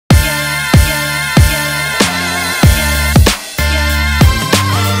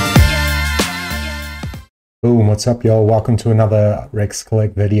Boom, what's up, y'all? Welcome to another Rex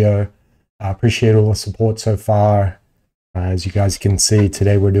Collect video. I appreciate all the support so far. As you guys can see,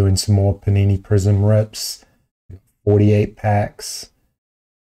 today we're doing some more Panini Prizm rips. 48 packs,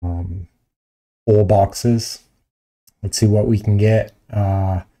 4 boxes. Let's see what we can get.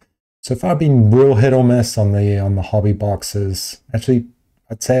 So far, I've been real hit or miss on the hobby boxes. Actually,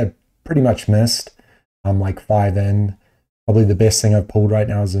 I'd say I pretty much missed. I'm like 5 in. Probably the best thing I've pulled right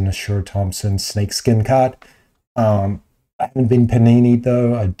now is an Assure Thompson snakeskin card. I haven't been Panini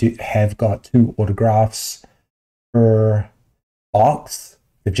though. I have got 2 autographs per box.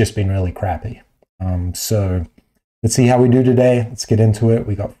 They've just been really crappy. So let's see how we do today. Let's get into it.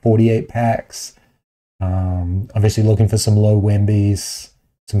 We got 48 packs. Obviously looking for some low Wembies,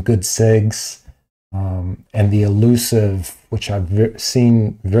 some good SIGs, and the elusive, which I've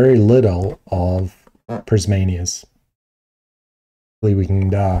seen very little of, Prismanias. Hopefully we can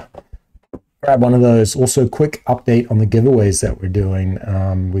grab one of those. Also, quick update on the giveaways that we're doing.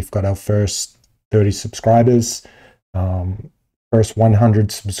 We've got our first 30 subscribers. First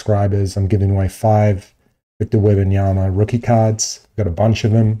 100 subscribers, I'm giving away 5 Victor Wembanyama rookie cards. We've got a bunch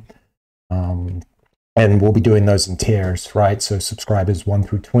of them. And we'll be doing those in tiers, right? So subscribers 1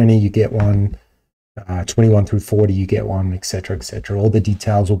 through 20, you get one. 21 through 40, you get one, etc., etc. All the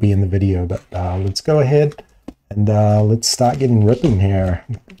details will be in the video, but let's go ahead and let's start getting ripping here.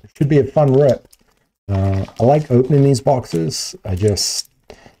 It should be a fun rip. I like opening these boxes. I just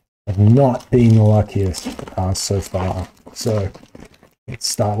have not been the luckiest so far. So let's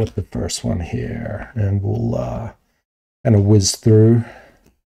start with the first one here, and we'll kind of whiz through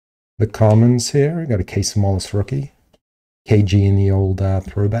the commons here. I got a Case Wallace rookie, KG in the old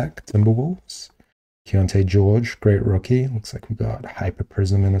throwback Timberwolves. Keontae George, great rookie. Looks like we got Hyper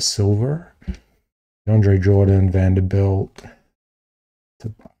Prizm in a silver. DeAndre Jordan, Vanderbilt.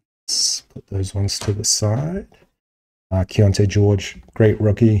 Put those ones to the side. Keontae George, great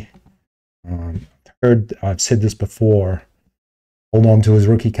rookie. I've said this before. Hold on to his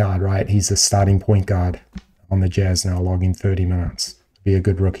rookie card, right? He's a starting point guard on the Jazz now, logging 30 minutes. Be a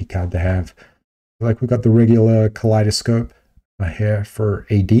good rookie card to have. Like we got the regular kaleidoscope here for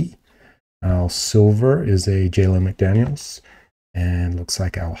AD. Our silver is a Jalen McDaniels, and looks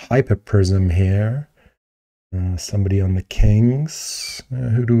like our Hyper Prizm here. Somebody on the Kings.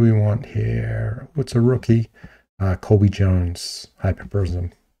 Who do we want here? What's a rookie? Colby Jones, Hyper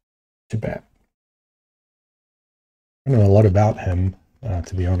Prizm. Too bad. I don't know a lot about him,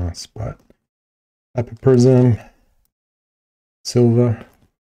 to be honest, but Hyper Prizm, silver.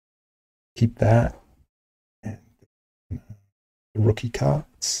 Keep that. And the rookie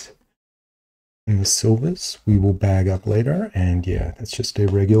cards. And the silvers we will bag up later, and yeah, that's just a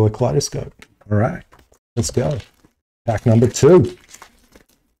regular kaleidoscope. All right, let's go. Pack number 2.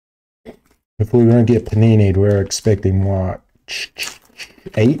 If we don't get Panini, we're expecting what,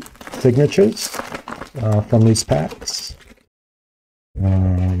 8 signatures from these packs.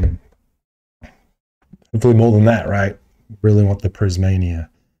 Hopefully more than that, right? Really want the Prismania.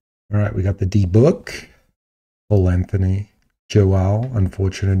 All right, we got the D book, Paul Anthony. Joel,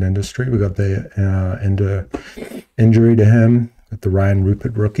 unfortunate industry. We got the injury to him. Got the Ryan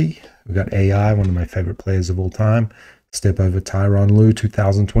Rupert rookie. We got AI, one of my favorite players of all time. Step over Tyronn Lue,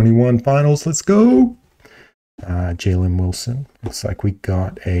 2021 finals. Let's go. Jalen Wilson. Looks like we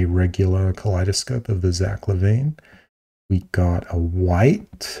got a regular kaleidoscope of the Zach LaVine. We got a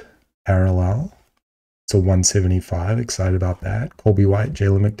white parallel. It's a 175. Excited about that. Colby White,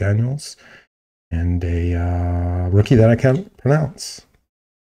 Jalen McDaniels. And a rookie that I can't pronounce.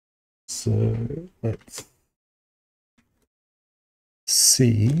 So let's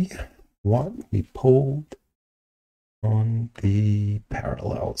see what we pulled on the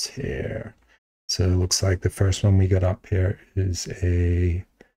parallels here. So it looks like the first one we got up here is a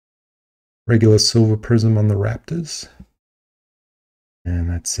regular silver Prizm on the Raptors. And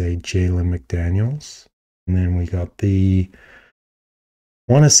that's a Jalen McDaniels. And then we got the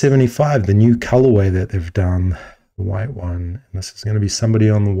 1/75, the new colorway that they've done, the white one. And this is going to be somebody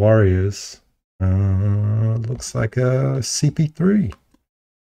on the Warriors. Looks like a CP3.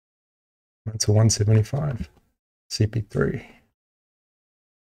 That's a 1/75. CP3.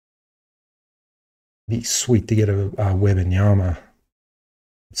 Be sweet to get a Wembanyama.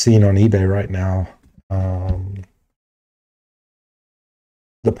 Seeing on eBay right now,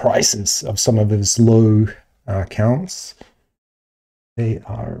 the prices of some of his low counts. They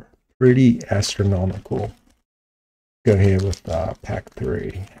are pretty astronomical. Go here with pack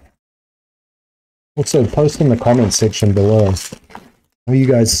 3. Also, post in the comment section below. What are you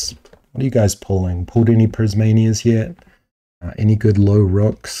guys pulling? Pulled any Prismanias yet? Any good low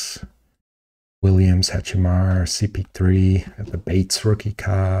rooks? Williams, Hachimara, CP3, the Bates rookie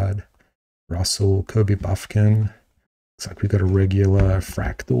card, Russell, Kobe Buffkin. Looks like we got a regular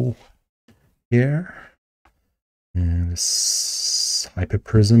fractal here. And this Hyper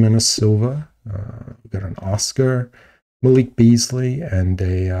Prizm in a silver. We got an Oscar, Malik Beasley, and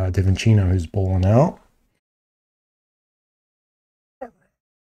a Devincino who's balling out.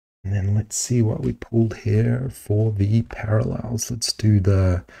 And then let's see what we pulled here for the parallels. Let's do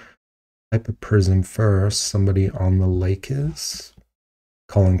the Hyper Prizm first. Somebody on the Lakers.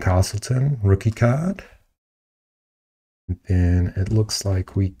 Colin Castleton, rookie card. And then it looks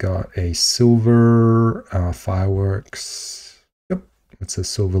like we got a silver fireworks. Yep, it's a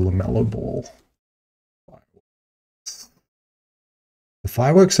silver LaMelo Ball. The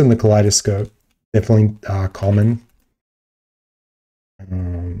fireworks in the kaleidoscope, definitely common.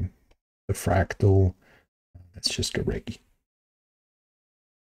 The fractal, that's just a reggie.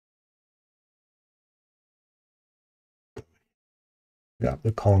 Got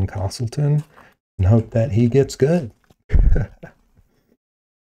the Colin Castleton and hope that he gets good.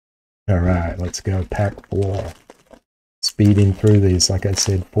 All right, let's go pack 4. Speeding through these, like I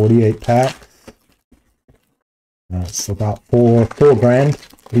said, 48 packs. It's about four grand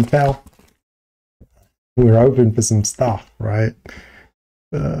retail. We're hoping for some stuff, right?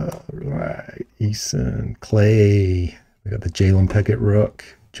 Right, Eason, Clay. We got the Jalen Pickett Rook,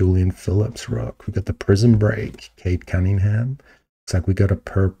 Julian Phillips Rook. We got the Prizm Break, Cade Cunningham. Looks like we got a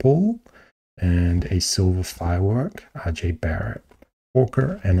purple and a silver firework, RJ Barrett,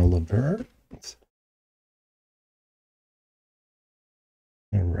 Walker, and a Levert.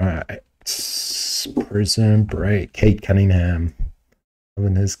 All right, Prizm Break, Cade Cunningham,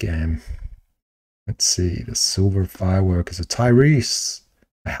 loving his game. Let's see, the silver firework is a Tyrese,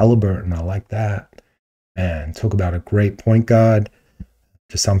 a Halliburton. I like that. And talk about a great point guard.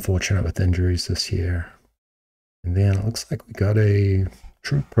 Just unfortunate with injuries this year. And then it looks like we got a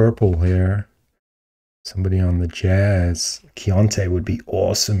true purple here. Somebody on the Jazz. Keontae would be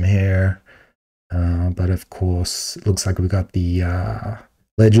awesome here. But of course, it looks like we got the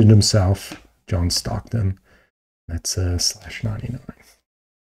legend himself, John Stockton. That's a /99.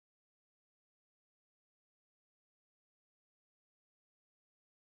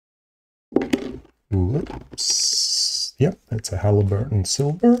 Whoops. Yep, that's a Halliburton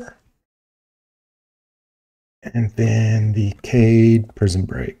silver. And then the Cade Prizm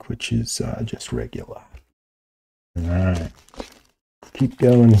Break, which is just regular. All right. Keep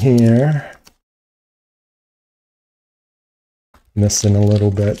going here. Missing a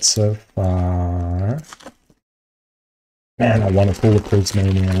little bit so far. Man, I want to pull a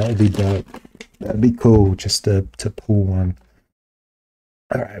Prizmania. That would be dope. That'd be cool just to pull one.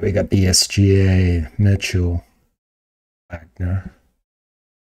 All right, we got the SGA, Mitchell, Wagner.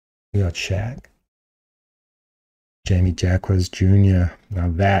 We got Shaq. Jamie Jacquez Jr. Now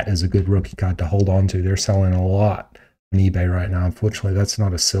that is a good rookie card to hold on to. They're selling a lot on eBay right now. Unfortunately, that's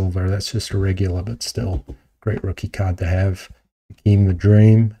not a silver. That's just a regular, but still great rookie card to have. Hakeem the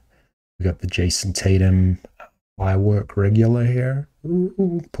Dream. We got the Jason Tatum firework regular here.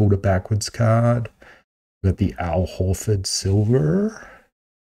 Ooh, pulled a backwards card. We got the Al Horford silver.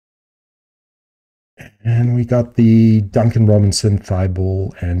 And we got the Duncan Robinson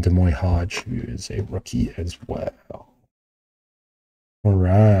Thibault and Demoy Hodge, who is a rookie as well. All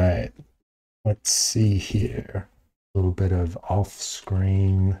right. Let's see here. A little bit of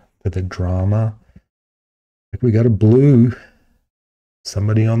off-screen for the drama. Like we got a blue.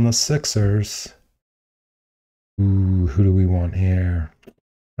 Somebody on the Sixers. Ooh, who do we want here?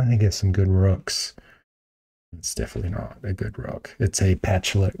 I think it's some good rooks. It's definitely not a good rook. It's a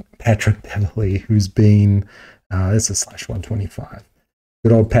Patrick Beverly, who's been, it's a /125.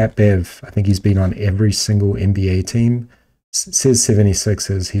 Good old Pat Bev. I think he's been on every single NBA team. It says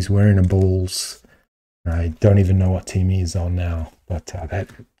 76ers. He's wearing a Bulls. I don't even know what team he's on now, but that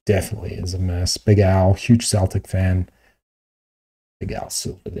definitely is a mess. Big Al, huge Celtic fan. Big Al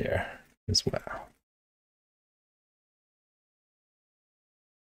silver there as well.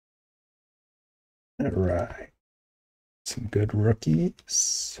 All right. Some good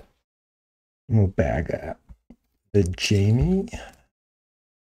rookies. We'll bag up the Jamie.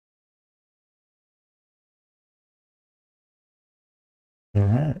 All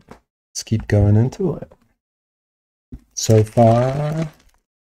right. Let's keep going into it. So far,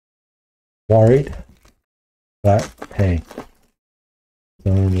 worried. But hey, it's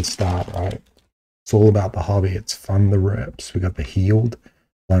only the start, right? It's all about the hobby. It's fun, the reps. We got the Healed.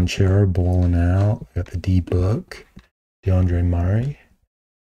 Lanchero balling out. We got the D-Book, DeAndre Murray,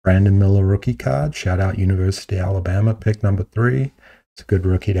 Brandon Miller rookie card. Shout out University of Alabama, pick number 3. It's a good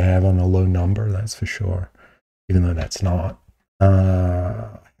rookie to have on a low number, that's for sure. Even though that's not.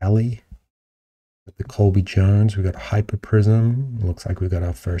 Ellie. With the Colby Jones, we got Hyper Prizm. Looks like we got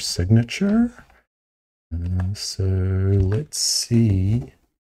our first signature. So let's see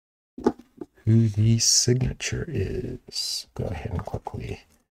who the signature is. Go ahead and quickly.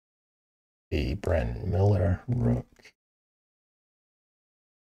 A Brandon Miller rook.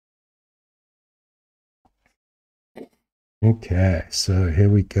 Okay, so here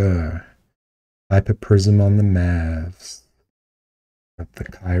we go. Hyper Prizm on the Mavs. Got the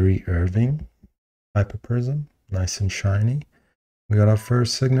Kyrie Irving Hyper Prizm, nice and shiny. We got our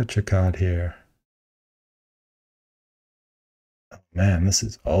first signature card here. Oh man, this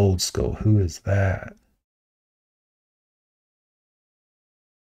is old school. Who is that?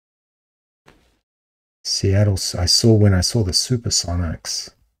 Seattle. I saw when I saw the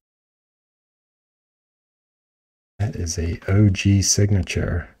Supersonics. That is a OG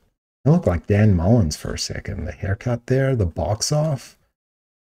signature. It looked like Dan Mullins for a second. The haircut there, the box off.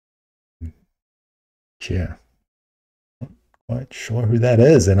 Yeah. Not quite sure who that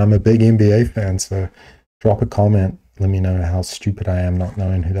is. And I'm a big NBA fan, so drop a comment. Let me know how stupid I am not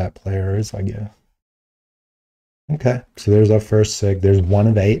knowing who that player is, I guess. Okay, so there's our first sig. There's 1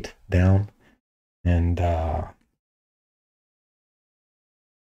 of 8 down. And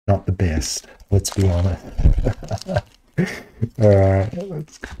not the best, let's be honest. All right,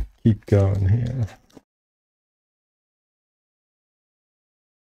 let's keep going here.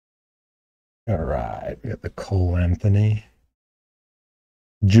 All right, we got the Cole Anthony,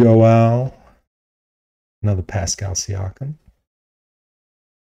 Joel, another Pascal Siakam,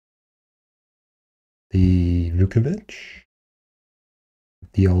 the Vukovic,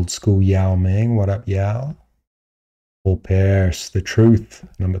 the old school Yao Ming. What up, Yao? Paul Pierce, the Truth,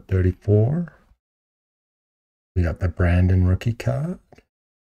 number 34. We got the Brandon rookie card.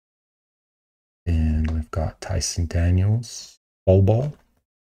 And we've got Tyson Daniels, Bol,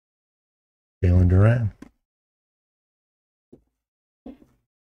 Jalen Duran.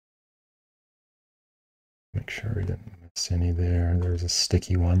 Make sure we didn't miss any there. There's a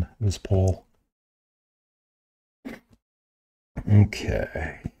sticky one. It was Paul.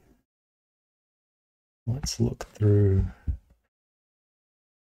 Okay. Let's look through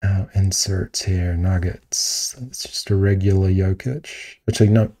our inserts here. Nuggets. It's just a regular Jokic. Actually,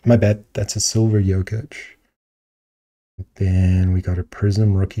 no, my bad. That's a silver Jokic. Then we got a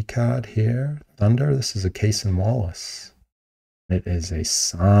Prizm rookie card here. Thunder. This is a Cason Wallace. It is a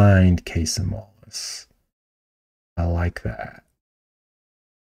signed Cason Wallace. I like that.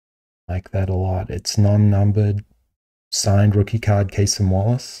 I like that a lot. It's non-numbered. Signed rookie card Cason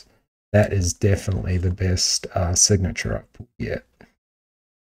Wallace. That is definitely the best signature up yet.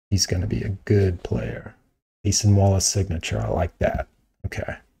 He's going to be a good player. Cason Wallace signature. I like that.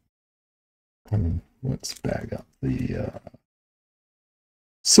 Okay. Let's bag up the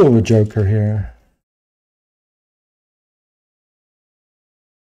silver Joker here.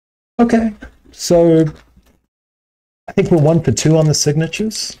 Okay. So I think we're 1 for 2 on the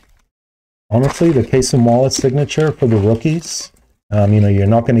signatures. Honestly, the Cason Wallace signature for the rookies. You know, you're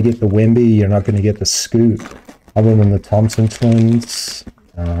not going to get the Wemby, you're not going to get the Scoot, other than the Thompson twins.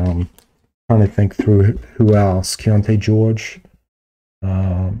 Trying to think through who else. Keontae George.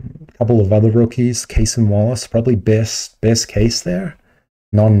 A couple of other rookies. Cason Wallace, probably best case there.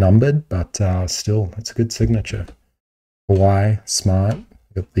 Non-numbered, but still, it's a good signature. Kawhi, smart.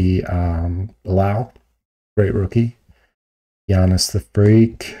 Got the Lau, great rookie. Giannis the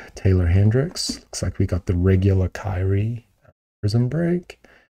Freak, Taylor Hendricks. Looks like we got the regular Kyrie Prizm break.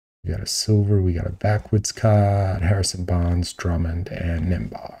 We got a silver, we got a backwards card, Harrison Barnes, Drummond, and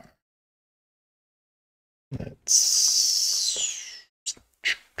Nimbar. Let's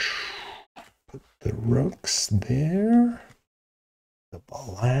put the rooks there. The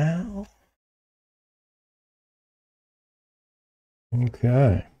Bilal.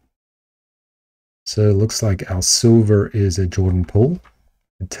 Okay. So it looks like our silver is a Jordan Poole. You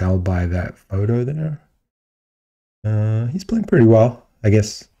can tell by that photo there. He's playing pretty well, I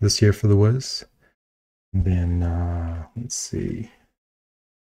guess, this year for the Wiz. And then, let's see.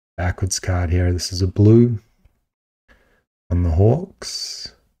 Backwards card here. This is a blue on the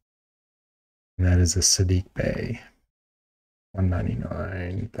Hawks. And that is a Sadiq Bey.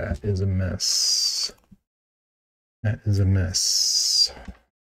 199. That is a miss. That is a miss.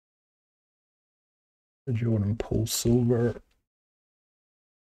 The Jordan Poole silver.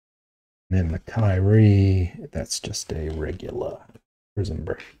 And then the Kyrie, that's just a regular Prizm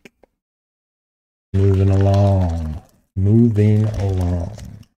break. Moving along. Moving along.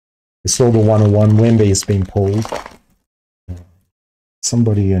 I saw the 101 Wemby has been pulled.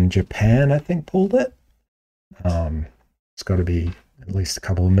 somebody in Japan, I think, pulled it. It's got to be at least a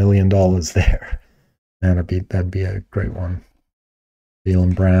couple of $1 million there. That'd be a great one.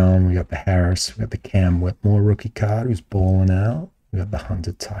 Jaylen Brown, we got the Harris, we got the Cam Whitmore rookie card who's balling out. We got the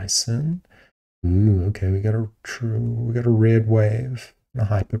Hunter Tyson. Ooh, okay, we got a red wave, a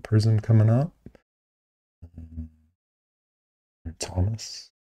Hyper Prism coming up. Thomas.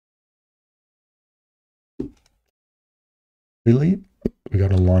 Elite. We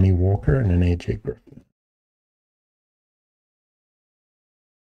got a Lonnie Walker and an AJ Griffin.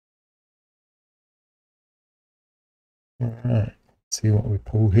 All right, let's see what we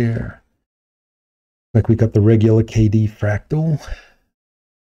pull here. Like we got the regular KD fractal.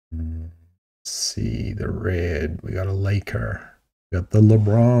 Let's see the red. We got a Laker. We got the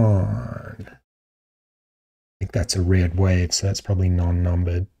LeBron. I think that's a red wave, so that's probably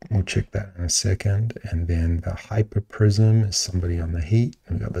non-numbered. We'll check that in a second. And then the Hyper Prism is somebody on the Heat.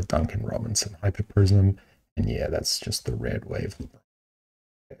 And we got the Duncan Robinson Hyper Prism. And yeah, that's just the red wave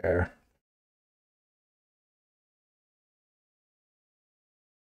there.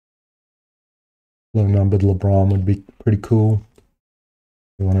 Low-numbered LeBron would be pretty cool.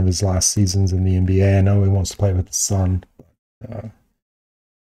 One of his last seasons in the NBA. I know he wants to play with the Sun. But,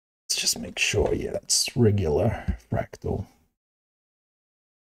 let's just make sure. Yeah, that's regular fractal.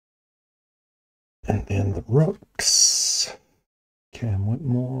 And then the Rooks. Cam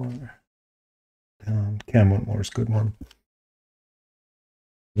Whitmore. Cam Whitmore's a good one.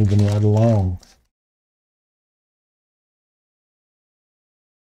 Moving right along.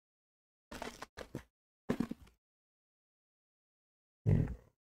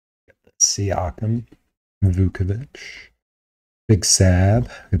 Siakam, Vukovic, Big Sab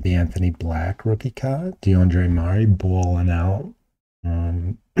with the Anthony Black rookie card, DeAndre Murray balling out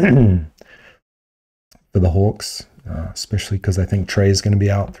for the Hawks, especially because I think Trey's going to be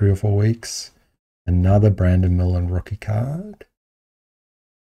out 3 or 4 weeks. Another Brandon Miller rookie card,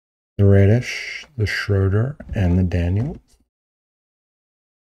 the Reddish, the Schroeder, and the Daniels.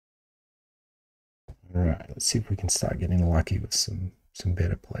 All right, let's see if we can start getting lucky with some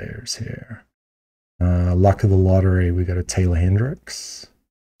better players here. Luck of the lottery, we got a Taylor Hendricks,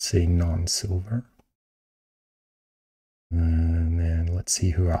 seeing non-silver. And then let's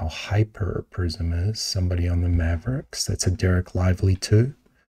see who our Hyper Prism is. Somebody on the Mavericks. That's a Derek Lively too.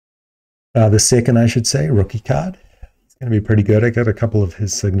 The second, I should say, rookie card. It's going to be pretty good. I got a couple of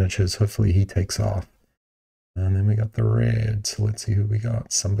his signatures. Hopefully he takes off. And then we got the red. So let's see who we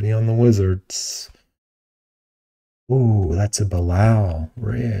got. Somebody on the Wizards. Ooh, that's a Bilal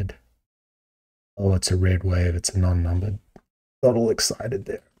red. Oh, it's a red wave. It's a non-numbered. Got all excited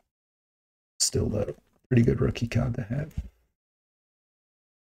there. Still a pretty good rookie card to have.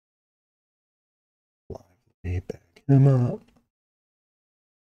 Back him up.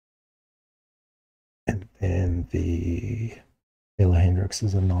 And then the Taylor Hendricks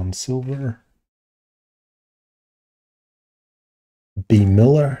is a non-silver. B.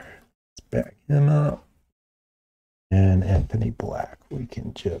 Miller. Let's back him up. And Anthony Black, we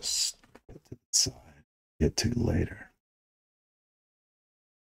can just put to the side, get to later.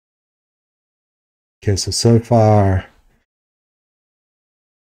 Okay, so far,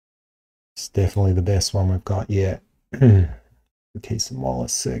 it's definitely the best one we've got yet. The case of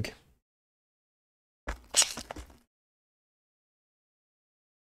Wallace Sig.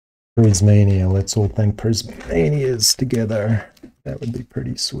 Prizmania, let's all think Prizmanias together. That would be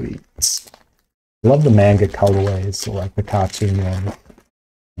pretty sweet. Love the manga colorways, so like the cartoon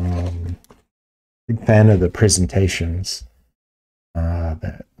one. Big fan of the presentations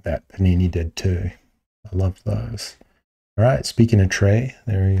that Panini did too. I love those. All right, speaking of Trey,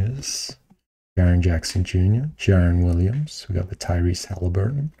 there he is. Jaren Jackson Jr., Jaron Williams. We got the Tyrese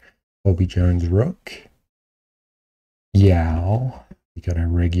Halliburton, Kobe Jones Rook, Yao. We got a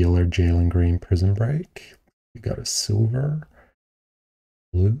regular Jalen Green Prism Break. We got a silver,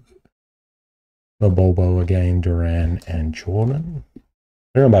 blue. The Bobo again, Duran, and Jordan. I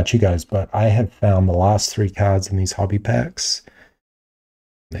don't know about you guys, but I have found the last 3 cards in these hobby packs,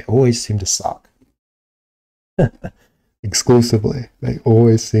 they always seem to suck. Exclusively. They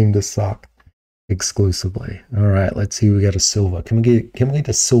always seem to suck. Exclusively. All right, let's see. We got a silver. Can we get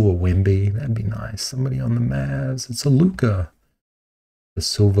a silver Wemby? That'd be nice. Somebody on the Mavs. It's a Luka. The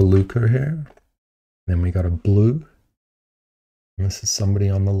silver Luka here. Then we got a blue. This is somebody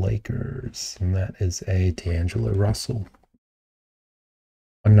on the Lakers, and that is a D'Angelo Russell.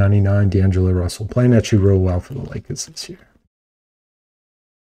 199 D'Angelo Russell. Playing actually real well for the Lakers this year.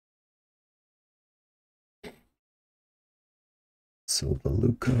 Silver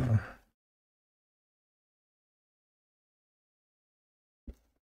Luka.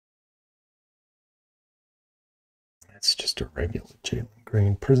 It's just a regular Jalen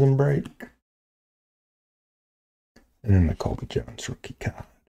Green Prizm break. And then the Colby Jones rookie card.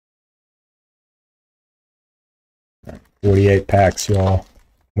 48 packs, y'all.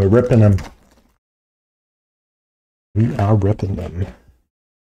 We're ripping them. We are ripping them.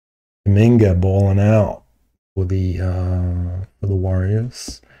 Kuminga balling out for the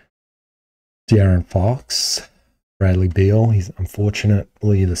Warriors. De'Aaron Fox, Bradley Beal.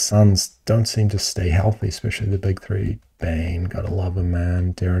 Unfortunately, the Suns don't seem to stay healthy, especially the big three. Bane, gotta love him,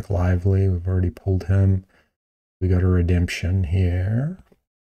 man. Derek Lively, we've already pulled him. We got a redemption here.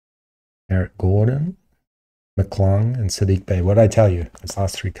 Eric Gordon, McClung, and Sadiq Bey. What did I tell you? Those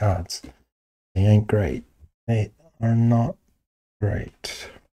last three cards. They ain't great. They are not great.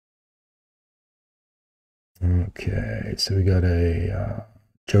 Okay, so we got a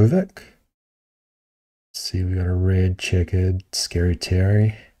Jovic. Let's see, we got a red checkered Scary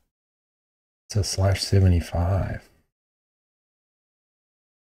Terry. It's a /75.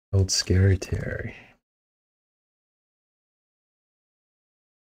 Old Scary Terry.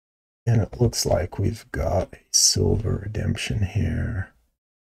 And it looks like we've got a silver redemption here.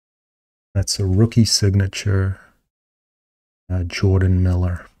 That's a rookie signature, Jordan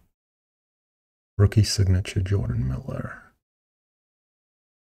Miller. Rookie signature, Jordan Miller.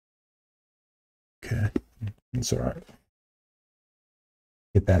 Okay, it's all right.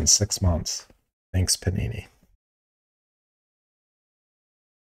 Get that in 6 months. Thanks, Panini.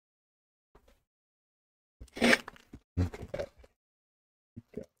 Okay.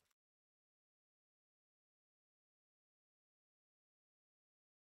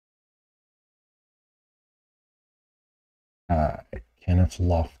 Kenneth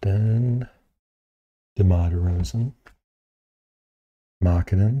Lofton, DeMar DeRozan.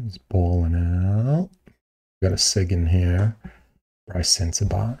 Marketing is balling out. We got a Sig in here. Bryce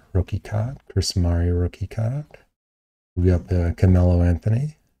Sensabaugh, rookie card. Chris Murray, rookie card. We got the Carmelo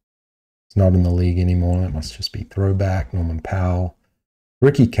Anthony. It's not in the league anymore. It must just be throwback. Norman Powell.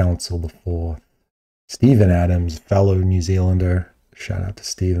 Ricky Council the fourth. Steven Adams, fellow New Zealander. Shout out to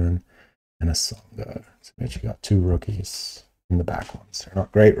Steven. And a Songo. So we actually got two rookies in the back ones. They're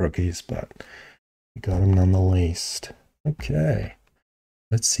not great rookies, but we got them none the least. Okay.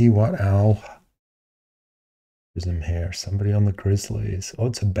 Let's see what our Prizm here. Somebody on the Grizzlies. Oh,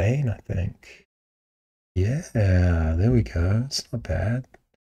 it's a Bane, I think. Yeah, there we go. It's not bad.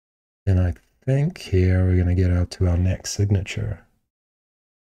 And I think here we're going to get out to our next signature.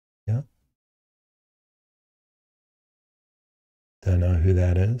 Yeah. Don't know who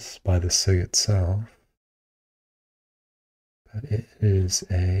that is by the Sig itself. But it is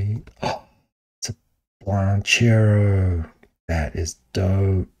a... Oh, it's a Blanchero. That is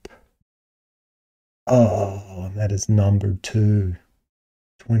dope. Oh, and that is numbered too.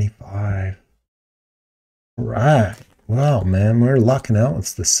 25. Right. Wow, man, we're lucking out.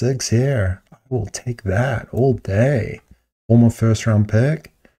 It's the Sigs here. I will take that all day. Former first round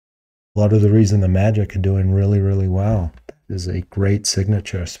pick. A lot of the reason the Magic are doing really, really well. That is a great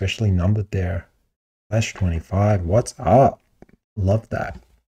signature, especially numbered there. /25. What's up? Love that.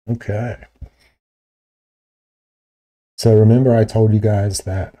 Okay. So remember I told you guys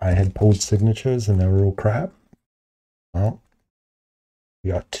that I had pulled signatures and they were all crap? Well, we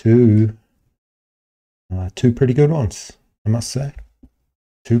got two pretty good ones, I must say.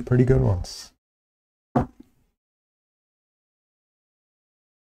 Two pretty good ones.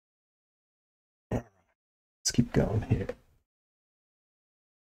 Let's keep going here.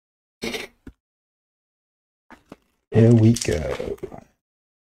 Here we go.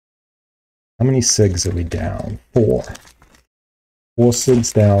 How many Sigs are we down? 4. 4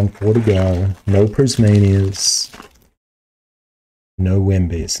 Sigs down, 4 to go. No Prismanias. No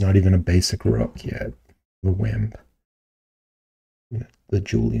Wemby. It's not even a basic rook yet. The Wemb. The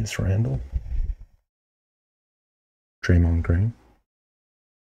Julius Randle. Draymond Green.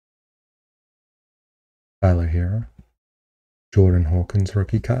 Tyler Hero. Jordan Hawkins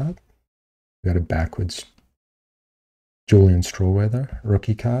rookie card. We got a backwards Julian Strawweather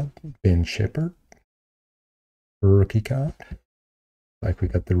rookie card. Ben Shepherd rookie card. Like we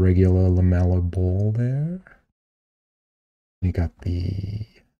got the regular LaMelo Ball there. We got the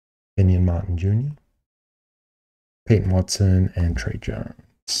Kenyon Martin Jr., Peyton Watson, and Trey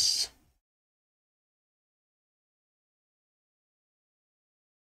Jones.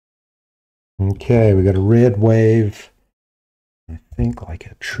 Okay, we got a red wave. I think like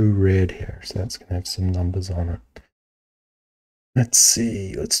a true red here, so that's going to have some numbers on it. Let's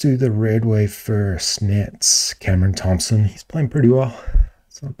see. Let's do the red wave first. Nets. Cameron Thompson. He's playing pretty well.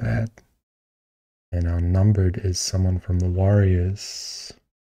 It's not bad. And our numbered is someone from the Warriors.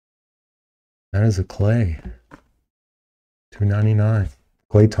 That is a Clay. $2.99.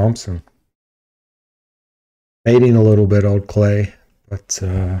 Clay Thompson. Fading a little bit, old Clay, but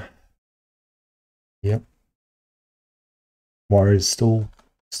yep. Warriors still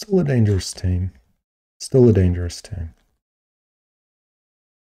a dangerous team. Still a dangerous team.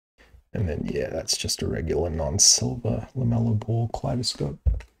 And then yeah, that's just a regular non-silver LaMelo Ball kaleidoscope.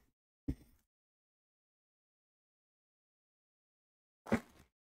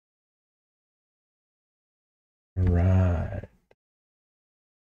 Right.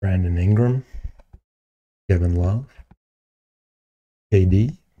 Brandon Ingram, Kevin Love,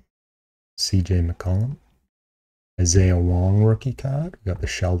 KD, CJ McCollum, Isaiah Wong rookie card. We got the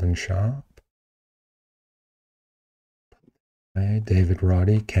Sheldon Sharp. Okay, David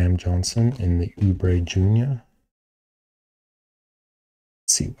Roddy, Cam Johnson in the Oubre Jr. Let's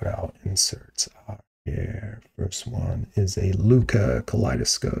see what our inserts are here. First one is a Luka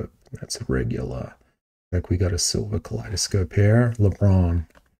kaleidoscope. That's a regular. Like we got a silver kaleidoscope here. LeBron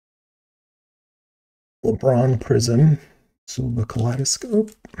Prizm, silver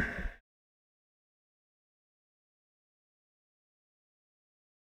kaleidoscope.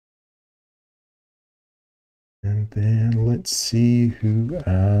 And then let's see who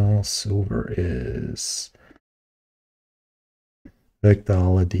our silver is. Victor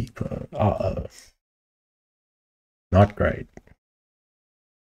Oladipo. Uh-oh. Not great.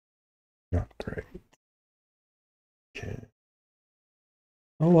 Not great. Okay.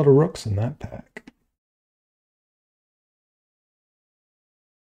 A lot of rooks in that pack.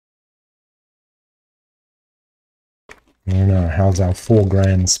 I don't know. How's our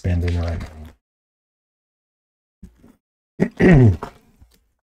 $4,000 spending right now?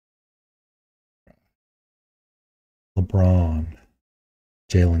 LeBron,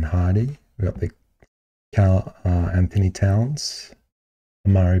 Jalen Hardy. We got the Anthony Towns,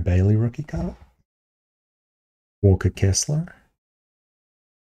 Amari Bailey rookie card, Walker Kessler,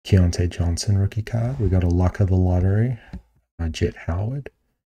 Keontae Johnson rookie card. We got a Luck of the Lottery, Jet Howard.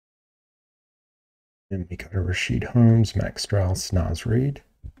 Then we got a Rasheed Holmes, Max Strauss, Naz Reid.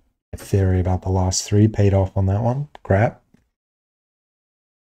 A theory about the last three paid off on that one. Crap.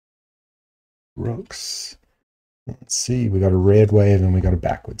 Rooks. Let's see. We got a red wave and we got a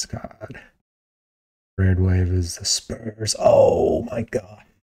backwards card. Red wave is the Spurs. Oh my god.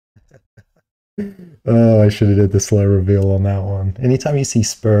 Oh, I should have did the slow reveal on that one. Anytime you see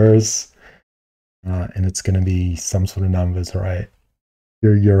Spurs, and it's going to be some sort of numbers, right?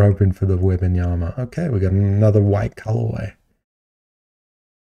 You're hoping for the Wembanyama. Okay, we got another white colorway.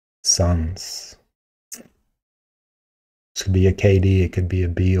 Suns. This could be a KD. It could be a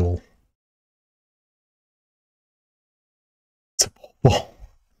Beal. It's a ball.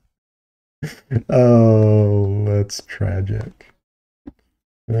 Oh, that's tragic.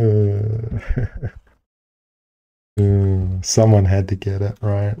 Someone had to get it,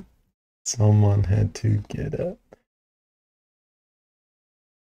 right? Someone had to get it.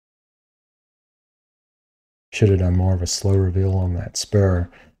 Should have done more of a slow reveal on that Spur.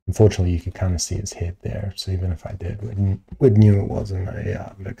 Unfortunately, you could kind of see his head there. So even if I did, we'd knew it wasn't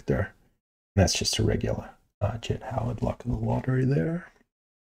a Victor. And that's just a regular Jet Howard Luck of the Lottery there.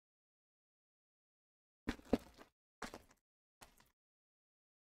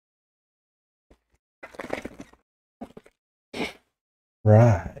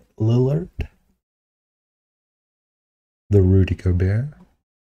 Right, Lillard, the Rudy Gobert,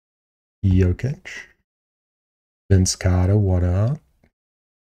 Jokic, Vince Carter, what up?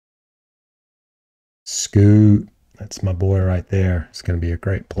 Scoot, that's my boy right there. He's going to be a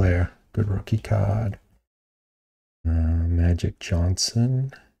great player. Good rookie card. Magic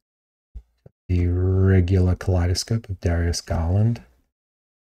Johnson, the regular kaleidoscope of Darius Garland,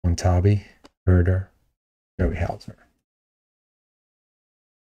 Montabi, Herder, Joey Hauser.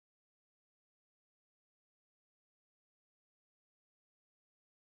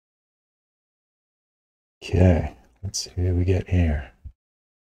 Okay, let's see who we get here.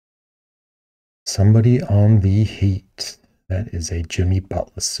 Somebody on the Heat. That is a Jimmy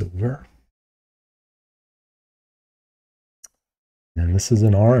Butler silver. And this is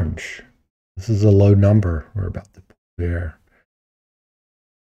an orange. This is a low number we're about to put here.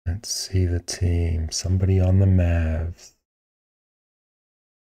 Let's see the team. Somebody on the Mavs.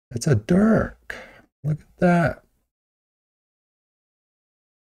 It's a Dirk. Look at that.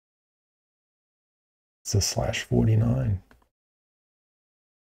 It's a /49.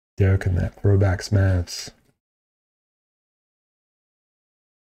 Dirk and that throwbacks Mavs.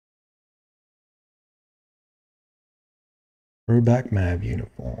 Throwback Mav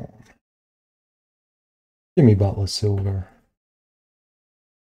uniform. Jimmy Butler silver.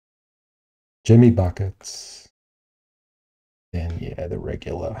 Jimmy Buckets. And yeah, the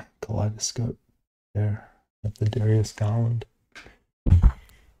regular kaleidoscope there of the Darius Garland.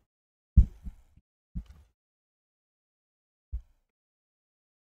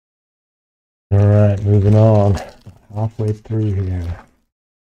 All right, moving on. Halfway through here.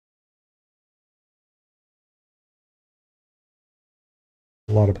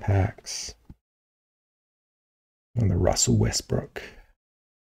 A lot of packs. And the Russell Westbrook.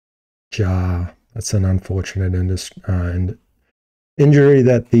 Ja, that's an unfortunate injury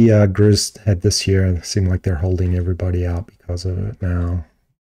that the Grizz had this year. It seemed like they're holding everybody out because of it now.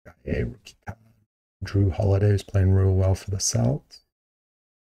 Yeah, Drew Holiday is playing real well for the Celtics.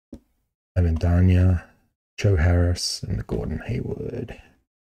 Evan Danya, Joe Harris, and the Gordon Hayward.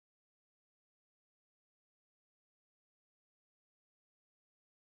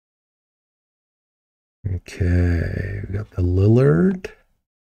 Okay, we got the Lillard.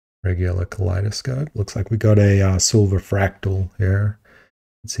 Regular kaleidoscope. Looks like we got a silver fractal here.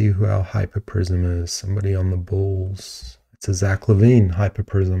 Let's see who our Hyper Prizm is. Somebody on the Bulls. It's a Zach LaVine Hyper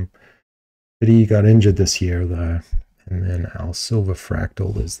Prizm. But he got injured this year, though. And then our silver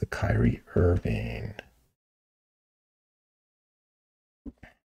fractal is the Kyrie Irving.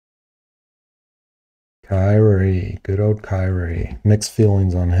 Kyrie, good old Kyrie. Mixed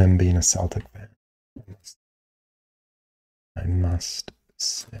feelings on him being a Celtic fan, I must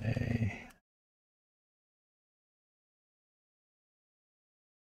say.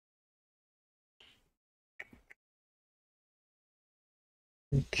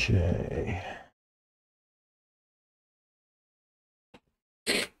 Okay.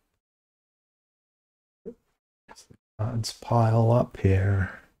 Let's pile up here.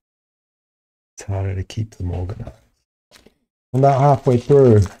 It's harder to keep them organized. About halfway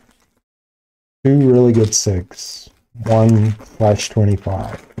through. Two really good SIGs.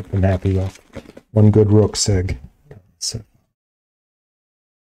 1/25. I'm happy with. One good Rook SIG. So,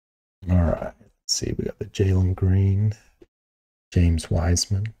 all right. Let's see. We got the Jalen Green, James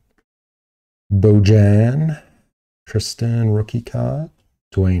Wiseman, Bojan, Tristan rookie card,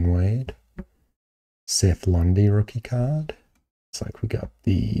 Dwayne Wade, Seth Lundy rookie card. Looks like we got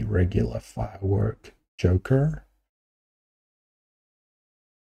the regular Firework Joker.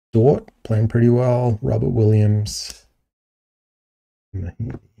 Dort playing pretty well. Robert Williams.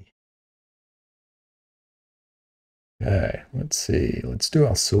 Okay, let's see. Let's do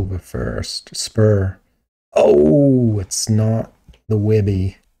our silver first. Spur. Oh, it's not the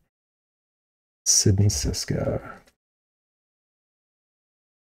Webby. Sydney Cisco.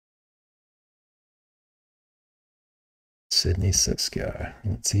 Sydney Cisco.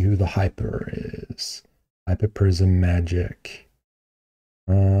 Let's see who the Hyper is. Hyper Prizm Magic.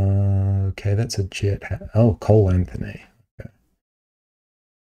 Okay, that's a Jet. Oh, Cole Anthony. Okay.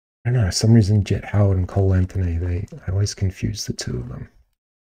 I don't know. For some reason, Jet Howard and Cole Anthony, I always confuse the two of them.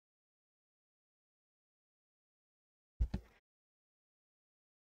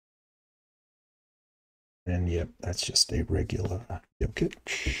 And yep, that's just a regular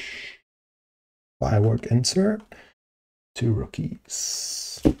Jokic. Firework insert. Two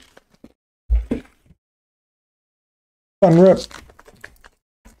rookies. Fun rip.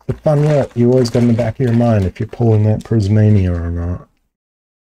 The fun rip. You always got in the back of your mind if you're pulling that Prismania or not.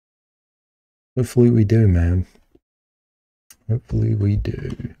 Hopefully we do, man. Hopefully we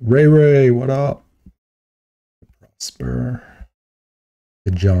do. Ray, what up? Prosper.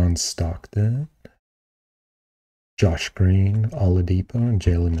 The John Stockton. Josh Green, Oladipo, and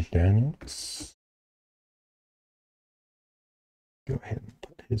Jalen McDaniels. Go ahead and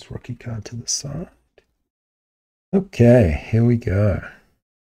put his rookie card to the side. Okay, here we go.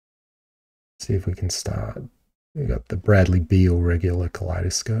 See if we can start. We got the Bradley Beal regular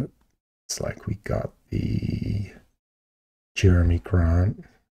kaleidoscope. It's like we got the Jeremy Grant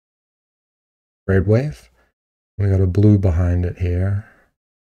red wave. We got a blue behind it here.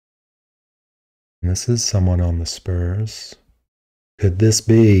 And this is someone on the Spurs. Could this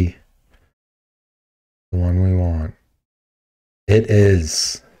be the one we want? It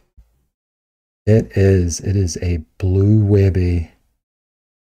is. It is. It is a blue Webby.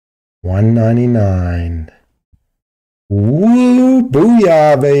 199. Woo!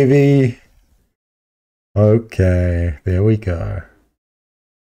 Booyah, baby! Okay, there we go.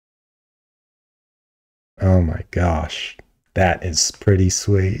 Oh my gosh. That is pretty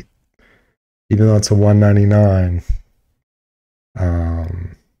sweet. Even though it's a 199.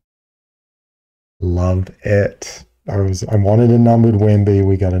 Love it. I wanted a numbered Wemby.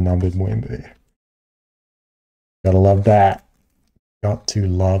 We got a numbered Wemby. Gotta love that. Got to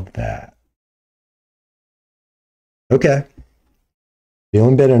love that. Okay.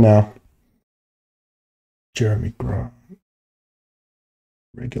 Feeling better now. Jeremy Grant.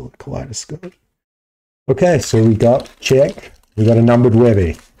 Regular kaleidoscope. Okay, so we got check. We got a numbered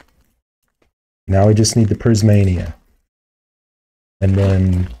Webby. Now we just need the Prismania. And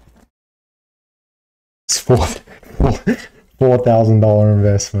then it's $4,000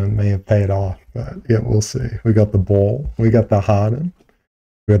 investment may have paid off, but yeah, we'll see. We got the Ball. We got the Harden.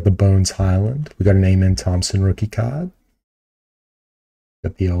 We got the Bones Highland. We got an Amen Thompson rookie card.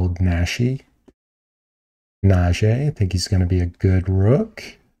 Got the old Najee. I think he's going to be a good rook.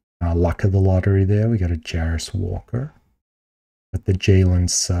 Luck of the lottery there. We got a Jarris Walker. Got the Jalen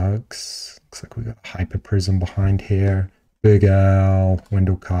Suggs. Looks like we got a Hyper Prizm behind here. Big Al,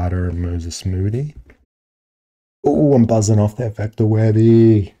 Wendell Carter, and Moses Moody. Oh, I'm buzzing off that Vector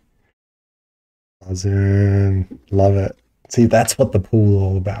Webby. Buzzing. Love it. See, that's what the pool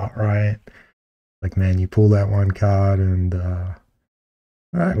all about, right? Like, man, you pull that one card and, all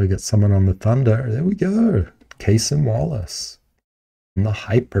right, we got someone on the Thunder. There we go. Cason Wallace. And the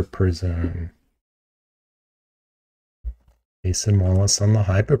Hyper Prizm. Cason Wallace on the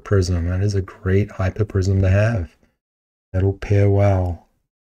Hyper Prizm. That is a great Hyper Prizm to have. That'll pair well.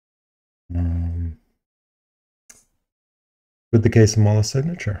 With the Cason Wallace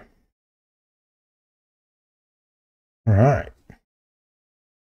signature. All right.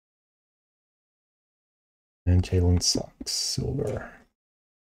 And Jalen Suggs, silver.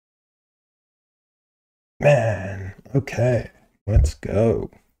 Man, okay. Let's go.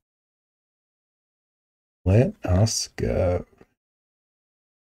 Let us go.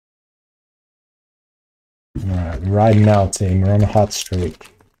 All right, riding out, team. We're on a hot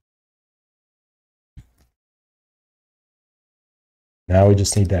streak. Now we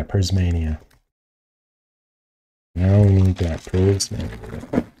just need that Prismania. Now we need that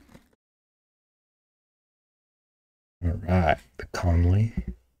Prismania. All right, the Conley.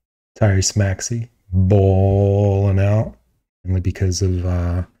 Tyrese Maxey balling out. Only because of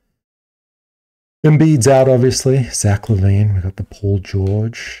Embiid's out, obviously. Zach LaVine. We got the Paul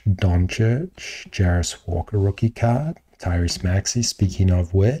George, Doncic, Jarris Walker rookie card. Tyrese Maxey. Speaking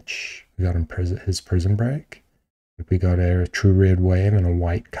of which, we got him his Prizm break. We got a true red wave and a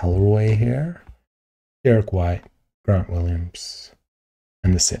white colorway here. Derek White, Grant Williams,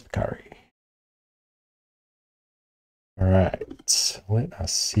 and the Seth Curry. All right, let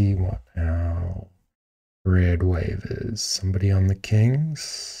us see what our red wave is. Somebody on the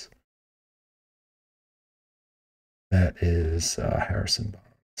Kings. That is Harrison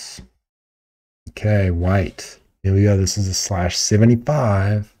Barnes. Okay, white. Here we go. This is a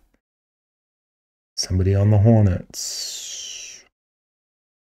 /75. Somebody on the Hornets.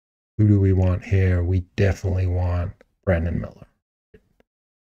 Who do we want here? We definitely want Brandon Miller.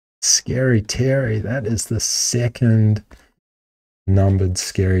 Scary Terry. That is the second numbered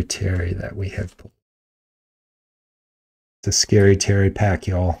Scary Terry that we have pulled. It's a Scary Terry pack,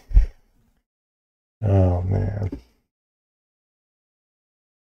 y'all. Oh, man.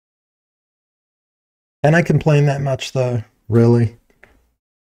 Can I complain that much, though? Really?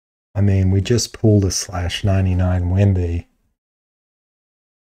 I mean, we just pulled a /99 Wemby.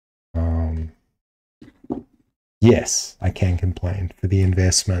 Yes, I can complain for the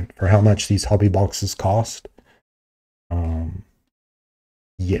investment, for how much these hobby boxes cost.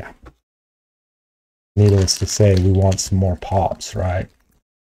 Yeah. Needless to say, we want some more pops, right?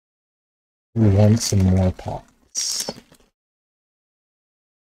 We want some more pops.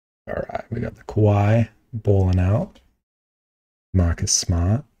 All right, we got the Kawhi balling out. Marcus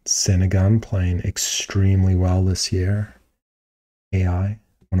Smart. Senegun playing extremely well this year. AI,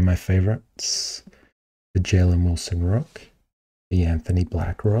 one of my favorites. The Jalen Wilson Rook. The Anthony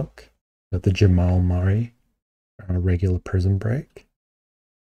Black Rook. Got the Jamal Murray regular Prizm break.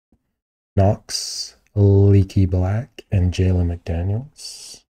 Knox, Leaky Black, and Jalen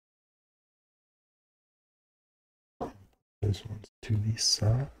McDaniels. Those ones to the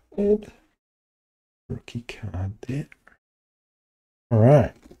side. Rookie card there. All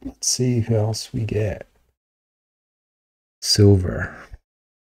right, let's see who else we get. Silver.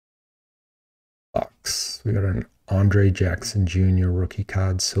 Bucks. We got an Andre Jackson Jr. rookie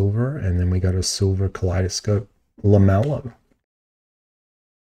card silver, and then we got a silver kaleidoscope LaMelo.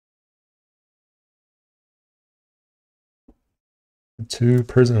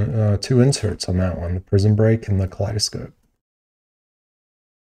 Two inserts on that one, the Prizm break and the kaleidoscope.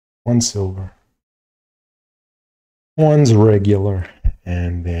 One silver. One's regular,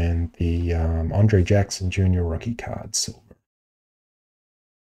 and then the Andre Jackson Jr. rookie card silver.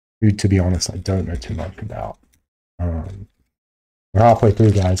 Who, to be honest, I don't know too much about. We're halfway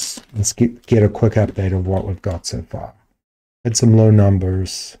through, guys. Let's get a quick update of what we've got so far. Had some low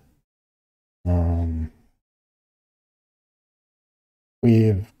numbers.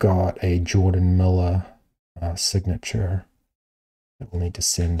 we've got a Jordan Miller signature that we'll need to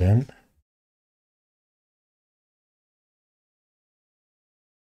send in.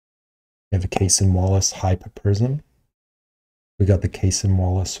 We have a Cason Wallace Hyper Prizm. We got the Cason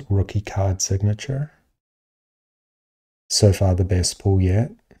Wallace rookie card signature. So far the best pull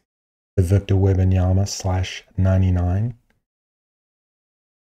yet. The Victor Wembanyama /99.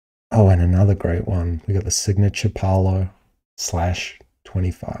 Oh, and another great one. We got the signature Paolo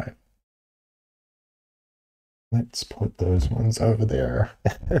 /25. Let's put those ones over there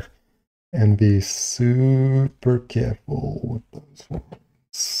and be super careful with those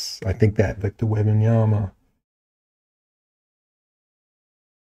ones. I think that Victor Wembanyama,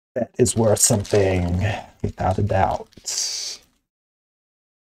 that is worth something, without a doubt.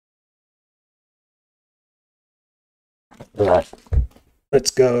 All right,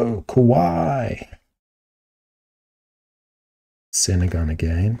 let's go Kawhi. Senegun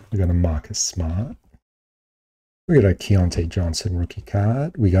again. We got a Marcus Smart. We got a Keontae Johnson rookie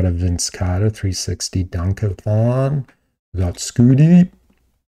card. We got a Vince Carter 360 Dunkathon. We got Scooty.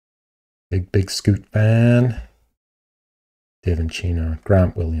 Big Scoot fan. Devin Chino,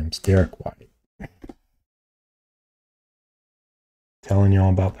 Grant Williams, Derek White. Telling y'all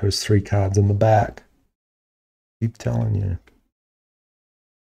about those 3 cards in the back. Keep telling you.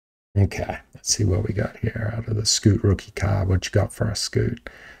 Okay, let's see what we got here out of the Scoot rookie card. What you got for us, Scoot?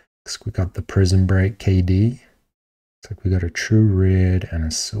 Looks we got the Prism Break KD. Looks like we got a true red and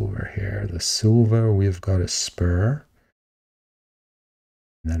a silver here. The silver, we've got a Spur.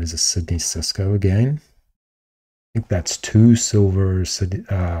 And that is a Sydney Cisco again. I think that's 2 silver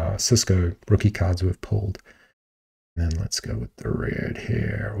Cisco rookie cards we've pulled. And then let's go with the red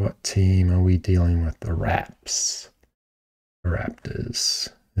here. What team are we dealing with? The Raps. The Raptors.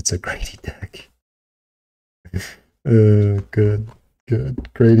 It's a Grady deck. Good.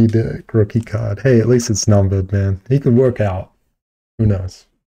 Grady deck, rookie card. Hey, at least it's numbered, man. He could work out. Who knows?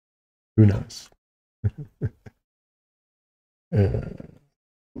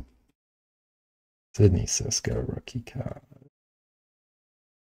 Sydney Cisco rookie card.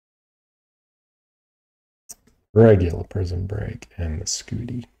 Regular Prism Break and the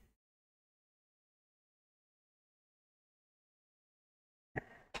Scooty.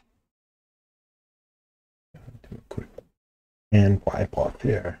 Do a quick hand wipe off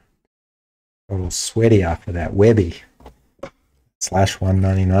here. A little sweaty after that Webby.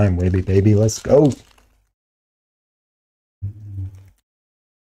 /199 Webby baby. Let's go.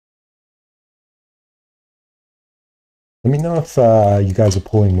 Let me know if you guys are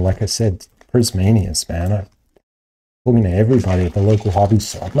pulling, like I said, Prismanias, man. I'm pulling to everybody at the local hobby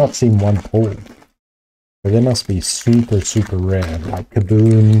store. I've not seen one pull. But they must be super rare, like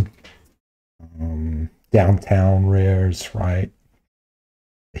Kaboom, Downtown Rares, right?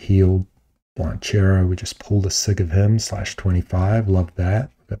 Healed Blanchero, we just pulled a sig of him /25. Love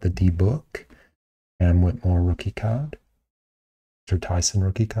that. We got the D-Book. And Whitmore rookie card. Or Tyson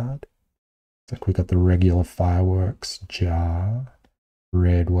rookie card. Looks like we got the regular Fireworks, Jar,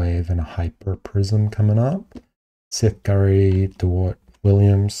 Red Wave, and a Hyper Prism coming up. Seth Curry, Dort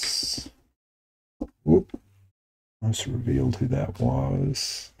Williams. Whoop. Almost revealed who that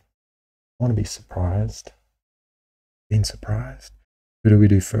was. I want to be surprised. Being surprised. Who do we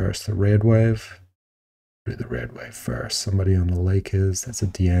do first? The Red Wave? Do the Red Wave first. Somebody on the Lakers. That's a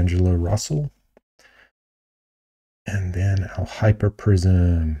D'Angelo Russell. And then our Hyper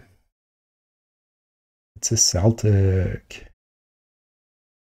Prism. It's a Celtic.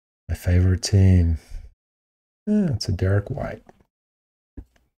 My favorite team. Yeah, it's a Derek White.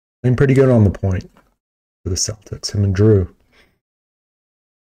 Been pretty good on the point for the Celtics. Him and Drew.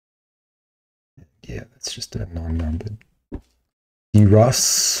 Yeah, that's just a non-numbered. D.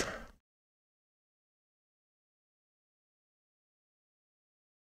 Russ.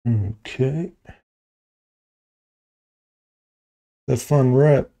 Okay. The fun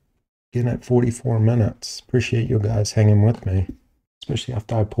rep. Getting at 44 minutes. Appreciate you guys hanging with me. Especially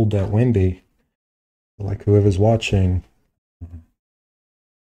after I pulled that Wemby. Like whoever's watching. You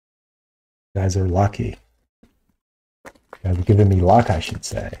guys are lucky. You guys are giving me luck, I should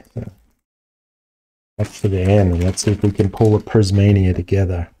say. So, up to the end, and let's see if we can pull a Prismania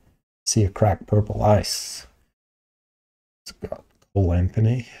together. See a cracked purple ice. It's got Cole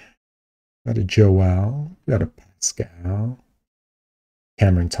Anthony. Got a Joel. Got a Pascal.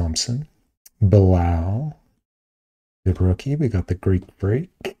 Cameron Thompson. Bilal. Good rookie. We got the Greek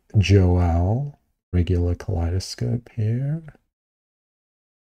Freak. Joel. Regular Kaleidoscope here.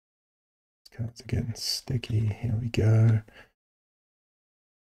 These cards are getting sticky. Here we go.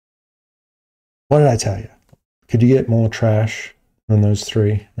 What did I tell you? Could you get more trash than those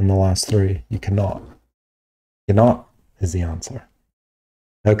three in the last three? You cannot. Cannot is the answer.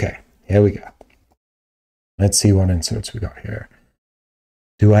 Okay, here we go. Let's see what inserts we got here.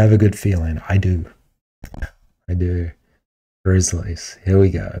 Do I have a good feeling? I do. I do. Grizzlies. Here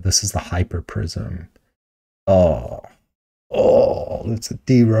we go. This is the Hyper Prizm. Oh, that's a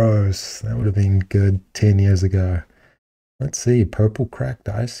D Rose. That would have been good 10 years ago. Let's see. Purple cracked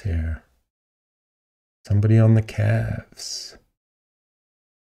ice here. Somebody on the Cavs.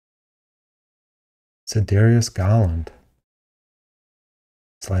 It's a Darius Garland.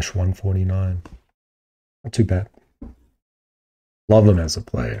 /149. Not too bad. Love him as a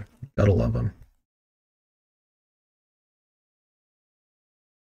player. Gotta love him.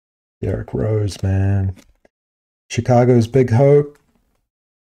 Derrick Rose, man. Chicago's big hope.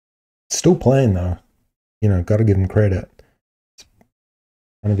 Still playing, though. You know, gotta give him credit. He's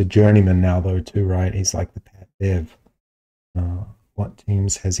kind of a journeyman now, though, too, right? He's like the Pat Bev. What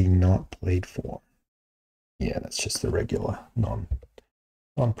teams has he not played for? Yeah, that's just the regular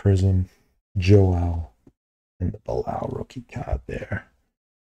non-Prizm. Joel and the Bilal rookie card there.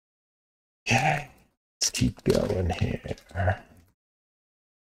 Okay, let's keep going here.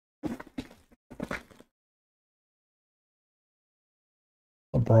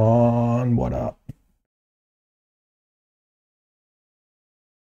 LeBron, what up?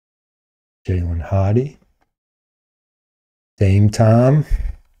 Jalen Hardy. Dame time.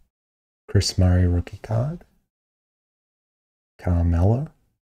 Chris Murray rookie card. Carmelo.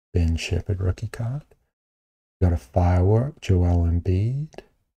 Ben Shepherd rookie card. We got a firework. Joel Embiid.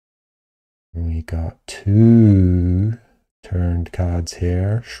 And we got two turned cards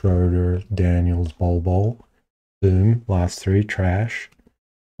here. Schroeder, Daniels, Bol. Boom. Last three, trash.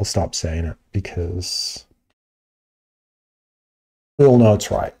 I'll stop saying it because we all know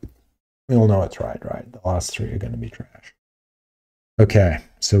it's right. We all know it's right? The last three are going to be trash. Okay,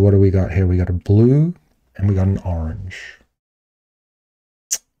 so what do we got here? We got a blue and we got an orange.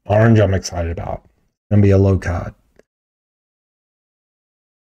 Orange I'm excited about. It's going to be a low card.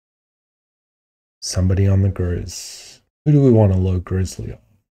 Somebody on the Grizz. Who do we want a low Grizzly on?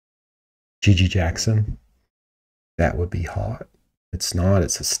 Gigi Jackson. That would be hot. It's not.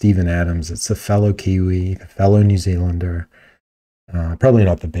 It's a Steven Adams. It's a fellow Kiwi, a fellow New Zealander. Probably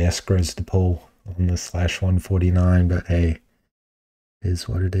not the best Grizz to pull on the /149, but hey, is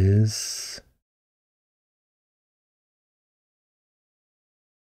what it is.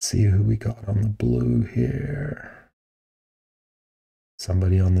 Let's see who we got on the blue here.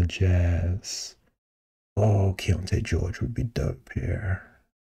 Somebody on the Jazz. Oh, Keontae George would be dope here.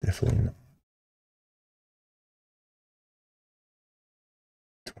 Definitely not.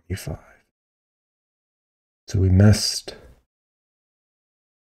 25. So we missed.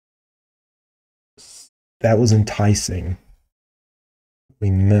 That was enticing.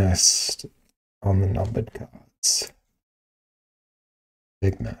 We missed on the numbered cards.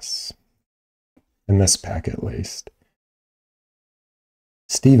 Big miss. In this pack, at least.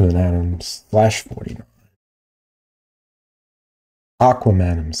 Steven Adams, /49.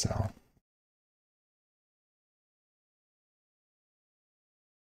 Aquaman himself.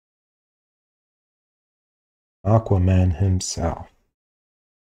 Aquaman himself.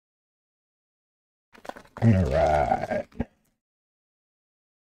 All right.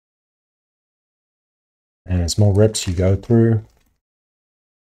 And as more rips you go through,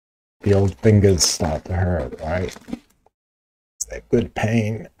 the old fingers start to hurt, right? It's that good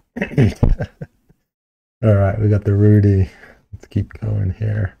pain. All right, we got the Rudy. Let's keep going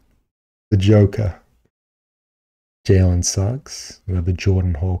here. The Joker. Jalen Suggs. We have the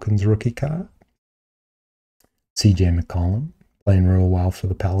Jordan Hawkins rookie card. CJ McCollum, playing real well for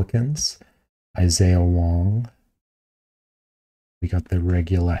the Pelicans. Isaiah Wong. We got the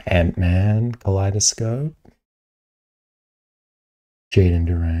regular Ant-Man Kaleidoscope. Jaden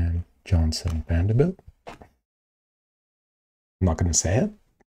Duran, Johnson, Vanderbilt. I'm not going to say it.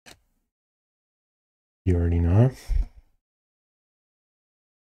 You already know.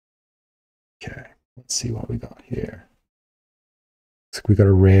 Okay, let's see what we got here. Looks like we got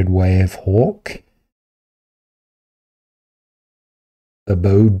a red wave hawk. The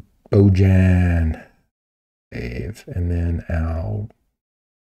Bojan wave. And then our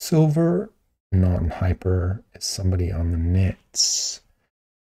silver non-hyper is somebody on the Nets.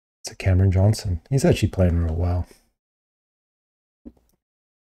 It's a Cameron Johnson. He's actually playing real well.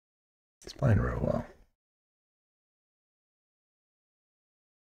 He's playing real well.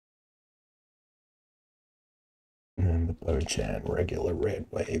 And then the Bojan regular red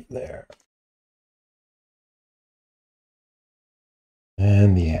wave there.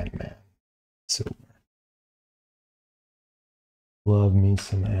 And the Ant-Man silver. Love me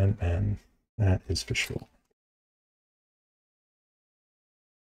some Ant-Man. That is for sure.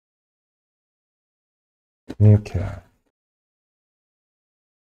 Okay.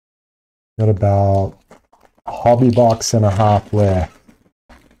 Got about a hobby box and a half left.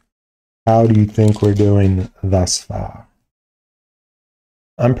 How do you think we're doing thus far?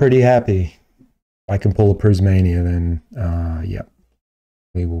 I'm pretty happy. If I can pull a Prismania, then yep,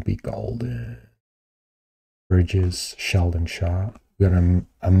 we will be golden. Bridges, Sheldon Sharp. We got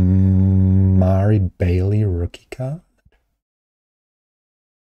a Mari Bailey rookie card.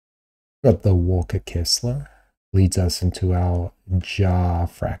 Got the Walker Kessler. Leads us into our Jar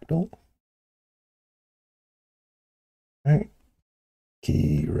Fractal. Right.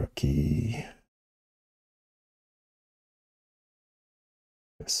 Rookie.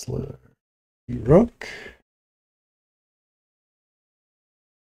 Kessler. Rook.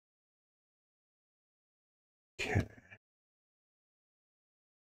 Okay.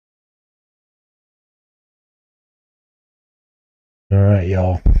 All right,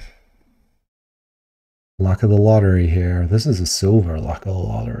 y'all. Luck of the lottery here. This is a silver luck of the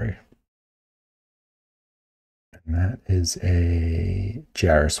lottery. And that is a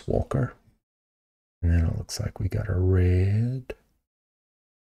Jarris Walker. And then it looks like we got a red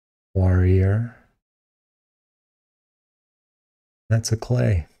Warrior. That's a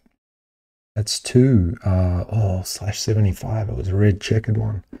clay. That's two. /75. It was a red checkered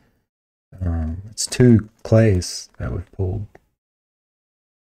one. It's two clays that we've pulled.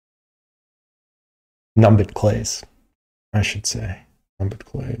 Numbered clays, I should say. Numbered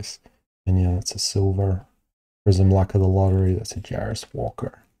clays. And yeah, that's a silver. Prizm luck of the lottery. That's a Jarris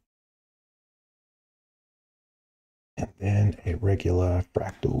Walker. And then a regular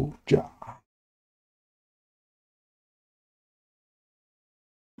fractal jar.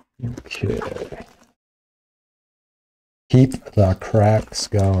 Okay. Keep the cracks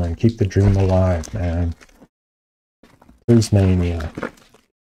going. Keep the dream alive, man. Prismania.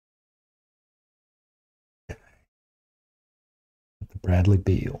 The Bradley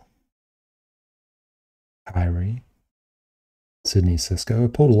Beal. Kyrie. Sydney Cisco. I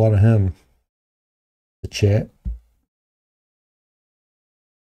pulled a lot of him. The Chet.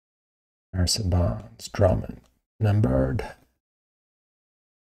 Harrison Barnes. Drummond. Numbered.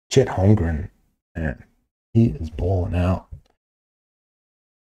 Chet Holmgren. Man, he is balling out.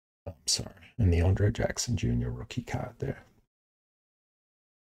 I'm sorry. And the Andre Jackson Jr. rookie card there.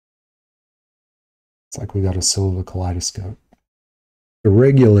 It's like we got a silver kaleidoscope. The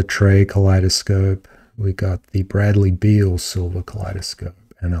regular tray kaleidoscope, we got the Bradley Beal silver kaleidoscope.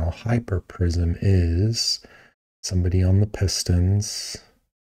 And our hyper prism is somebody on the Pistons.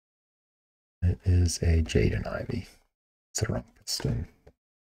 It is a Jaden Ivey. It's the wrong Piston.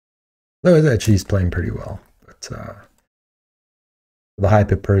 Though actually he's playing pretty well. But the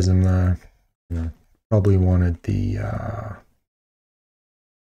hyper prism, probably wanted the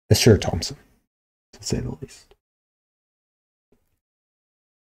Sure Thompson, to say the least.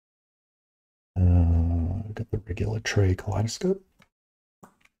 Got the regular tray kaleidoscope.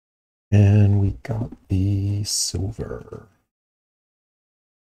 And we got the silver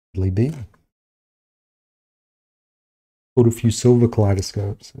Bradley Beal. Pulled a few silver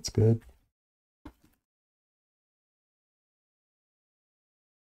kaleidoscopes. That's good.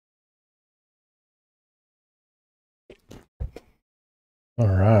 All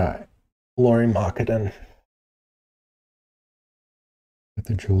right. Laurie Marketing. With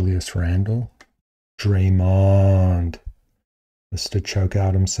the Julius Randle. Draymond. Mr.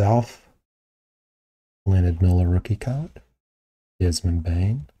 Chokeout himself. Leonard Miller rookie card. Desmond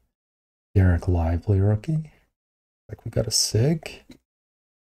Bain. Derek Lively rookie. Like we got a Sig.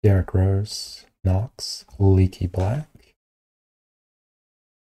 Derek Rose. Knox. Leaky Black.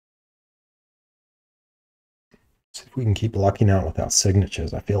 See if we can keep lucking out with our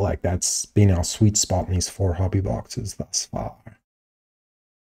signatures. I feel like that's been our sweet spot in these 4 hobby boxes thus far.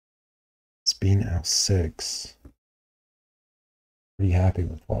 It's been our 6. Pretty happy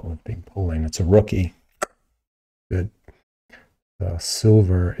with what we've been pulling. It's a rookie. Good. The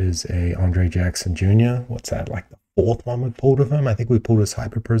silver is a Andre Jackson Jr. What's that, like the 4th one we pulled of him? I think we pulled his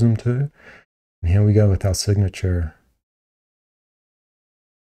Hyper Prism too. And here we go with our signature.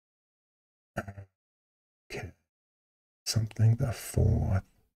 Okay. Something the 4th.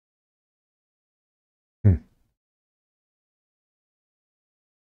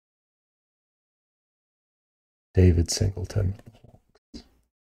 David Singleton.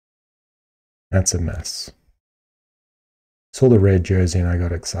 That's a mess. Saw the red jersey and I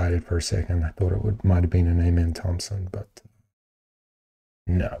got excited for a second. I thought it might have been an Amen Thompson, but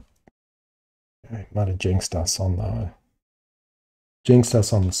no. Okay, might have jinxed us on Jinxed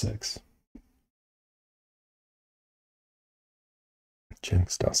us on the 6.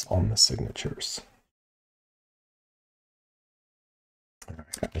 Jinxed us on the signatures. All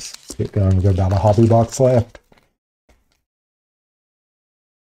right, guys, let's get going. We've got about a hobby box left.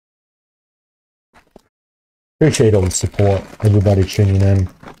 Appreciate all the support, everybody tuning in,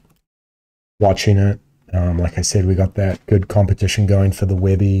 watching it. Like I said, we got that good competition going for the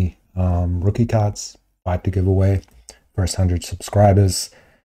Webby rookie cards. 5 to give away. First 100 subscribers.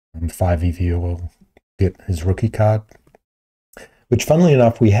 5 of you will get his rookie card. Which, funnily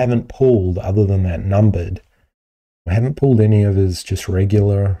enough, we haven't pulled, other than that numbered. We haven't pulled any of his just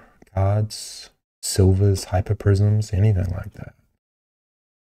regular cards, silvers, hyper prisms, anything like that.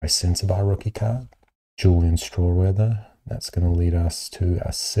 My Sensabar rookie card. Julian Strawweather. That's going to lead us to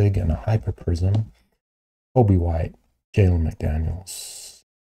a Sig and a hyper prism. Colby White, Jalen McDaniels.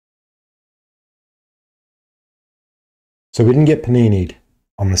 So we didn't get Panini'd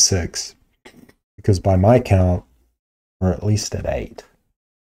on the 6 because by my count, we're at least at 8.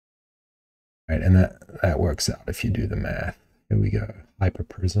 Right, and that works out if you do the math. Here we go. Hyper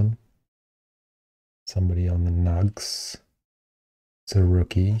prism. Somebody on the Nugs. It's a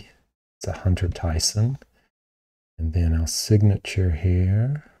rookie. It's a Hunter Tyson. And then our signature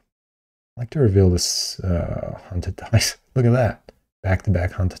here. I'd like to reveal this Hunter Tyson. Look at that.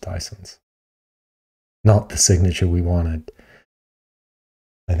 Back-to-back Hunter Tysons. Not the signature we wanted.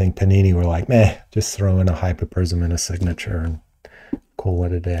 I think Panini were like, meh, just throw in a Hyper Prism and a signature and call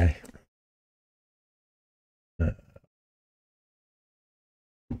it a day.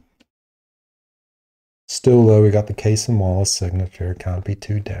 Still, though, we got the Case and Wallace signature. Can't be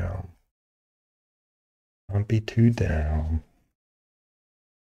too down. Can't be too down.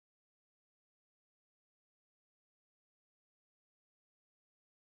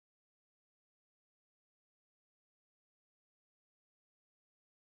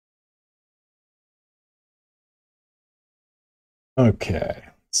 Okay,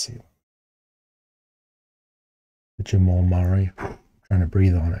 let's see. Jamal Murray, trying to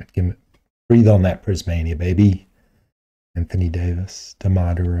breathe on it. Breathe on that Prismania, baby. Anthony Davis,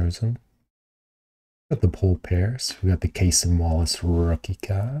 DeMar DeRozan. Got the Paul Pierce. We got the Case and Wallace rookie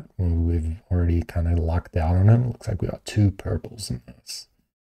card. We've already kind of locked out on him. Looks like we got 2 purples in this.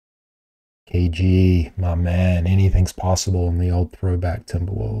 KG, my man. Anything's possible in the old throwback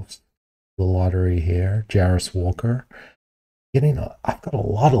Timberwolves. The lottery here. Jarris Walker. I've got a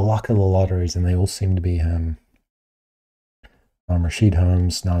lot of luck in the lotteries, and they all seem to be him. Rashid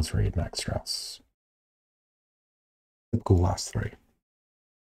Holmes, Naz Reid, Max Strauss. Typical last 3.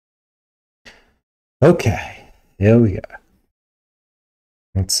 Okay, here we go.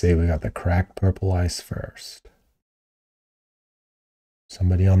 Let's see, we got the cracked purple ice first.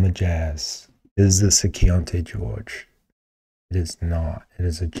 Somebody on the Jazz. Is this a Keontae George? It is not. It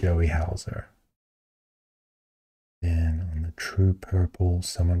is a Joey Hauser. Then on the true purple,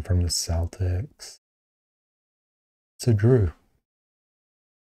 someone from the Celtics. It's a Drew.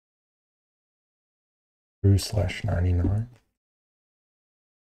 Drew/99.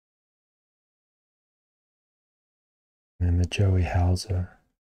 And the Joey Hauser.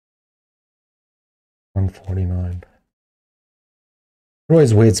 149. It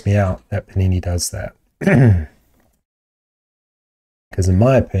always weirds me out that Panini does that. Because in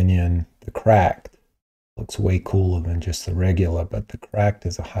my opinion, the cracked looks way cooler than just the regular, but the cracked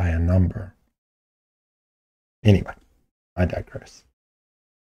is a higher number. Anyway, I digress.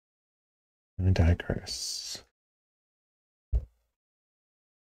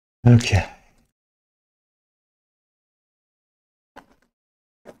 Okay.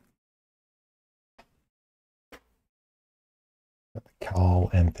 Got the Carl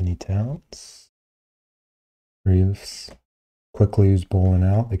Anthony Towns. Reeves. Quickly who's balling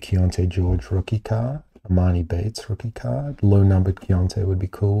out. The Keontae George rookie card. Amani Bates rookie card. Low numbered Keontae would be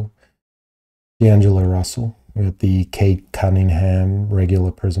cool. D'Angelo Russell. We got the Cade Cunningham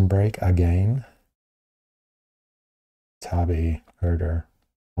regular Prism break again. Tabe, Herder,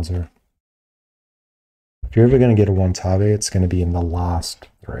 Hauser. If you're ever going to get a 1 Tabe, it's going to be in the last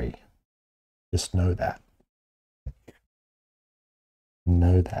 3. Just know that.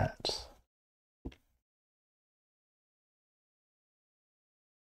 Know that.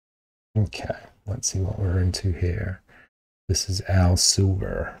 Okay, let's see what we're into here. This is Al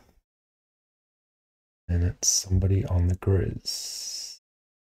Silver. And it's somebody on the Grizz.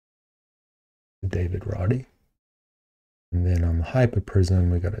 David Roddy. And then on the Hyper Prism,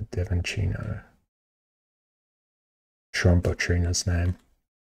 we got a Devin Chino. Trumpo Trina's name.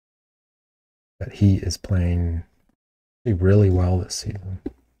 But he is playing really well this season.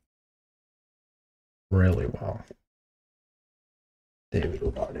 Really well. David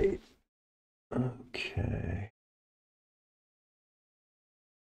Roddy. Okay.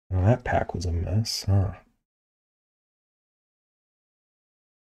 Well, that pack was a mess, huh?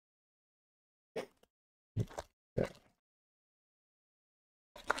 Yeah.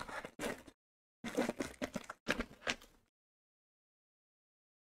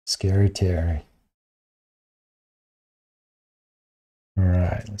 Scary Terry. All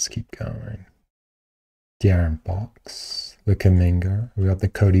right, let's keep going. Darren Box, the Kaminga. We got the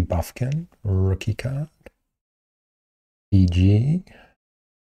Cody Buffkin, rookie card. EG.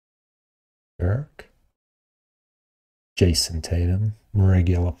 Dirk. Jason Tatum,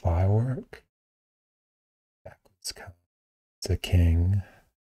 regular firework. Backwards card. It's a king.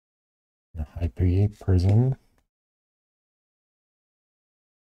 A Hyper Prizm.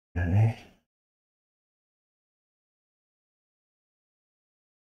 Okay.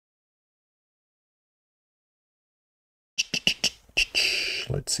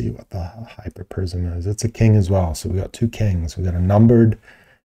 Let's see what the Hyper Prizm is. It's a king as well. So we got two kings. We got a numbered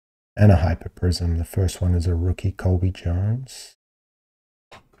and a Hyper Prizm. The first one is a rookie Colby Jones.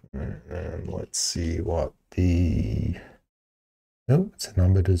 And let's see what the... Oh, it's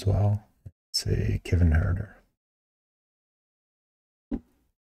numbered as well. It's a Kevin Herter.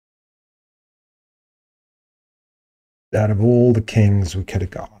 Out of all the kings we could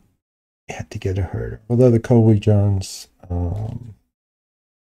have got, we had to get a Herter. Although the Colby Jones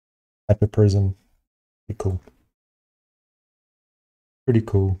Hyper Prizm, pretty cool. Pretty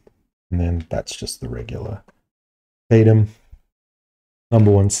cool. And then that's just the regular Tatum,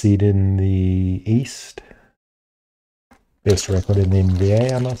 #1 seed in the East. Best record in the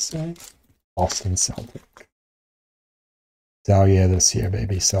NBA, I must say. Boston Celtics. Oh yeah, this year,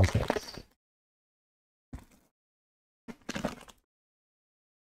 baby, Celtics.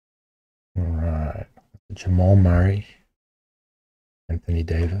 All right, Jamal Murray, Anthony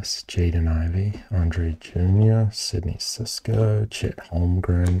Davis, Jaden Ivey, Andre Jr., Sidney Cisco, Chet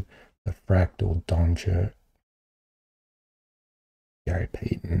Holmgren, the Fractal Doncic, Gary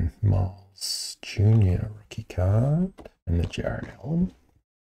Payton, Miles Jr. rookie card, and the Jared Allen.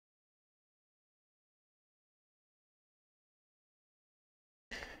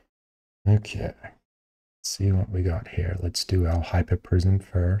 Okay, let's see what we got here. Let's do our Hyper Prizm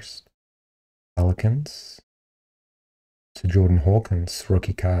first. Pelicans. To Jordan Hawkins,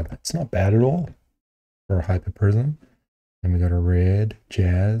 rookie card. That's not bad at all for a Hyper Prizm. And we got a red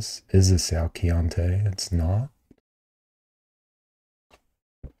Jazz. Is this our Keontae? It's not.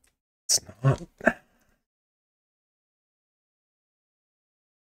 It's not.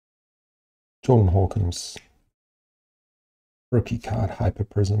 Jordan Hawkins. Rookie card, Hyper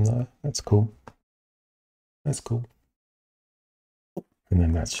Prizm though. That's cool. That's cool. And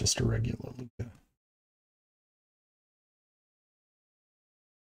then that's just a regular Luka.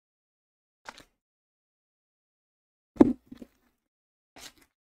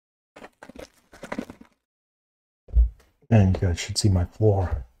 And you guys should see my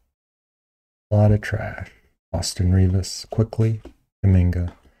floor. A lot of trash. Austin Rivas, quickly.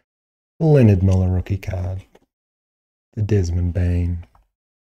 Kaminga. Leonard Miller rookie card. The Desmond Bain.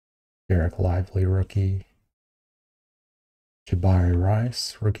 Derek Lively rookie. Jabari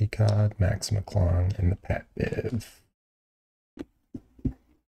Rice rookie card. Max McClung and the Pat Bev.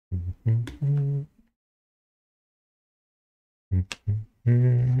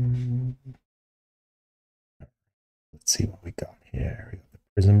 Let's see what we got here. We got the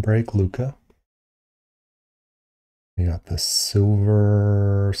Prison Break Luka. We got the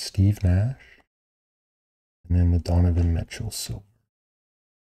silver Steve Nash. And then the Donovan Mitchell silver.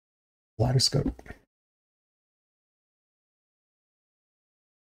 Kaleidoscope.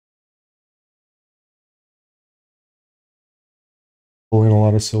 Pulling a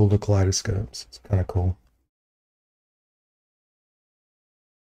lot of silver kaleidoscopes. It's kind of cool.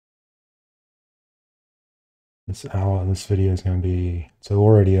 This video is going to be, it's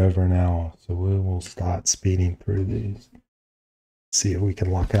already over an hour, so we will start speeding through these. See if we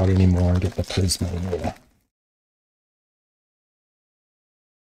can lock out any more and get the Prizm over.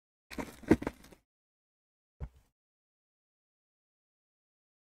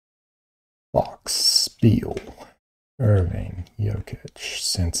 Fox, Spiel, Irving, Jokic,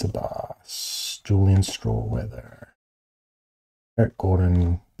 Sensabas, Julian Strawweather, Eric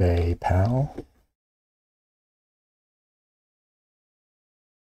Gordon, Bay, Powell.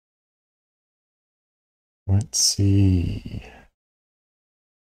 Let's see.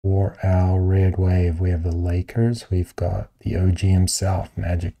 For our red wave, we have the Lakers. We've got the OG himself,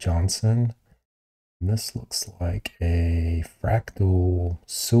 Magic Johnson. And this looks like a fractal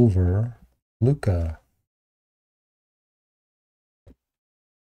silver Luka.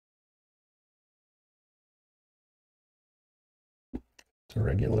 It's a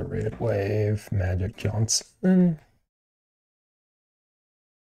regular red wave, Magic Johnson.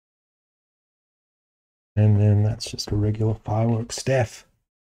 And then that's just a regular fireworks Steph.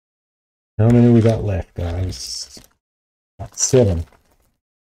 How many we got left, guys? About 7.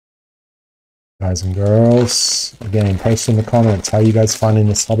 Guys and girls, again, post in the comments how you guys finding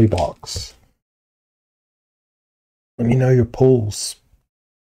this hobby box. Let me know your pulls.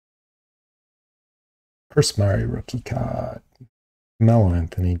 Chris Murray rookie card. Mel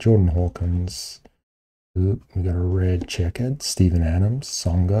Anthony, Jordan Hawkins. Oop, we got a red checkered. Steven Adams,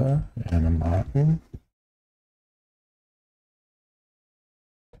 Songa, Anna Martin.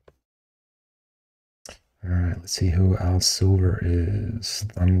 All right, let's see who our silver is.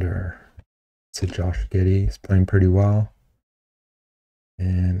 Thunder. It's a Josh Giddey. He's playing pretty well.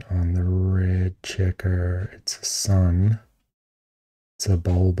 And on the red checker, it's a Sun. It's a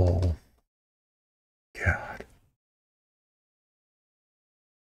Bol. God.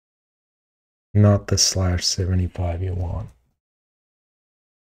 Not the /75 you want.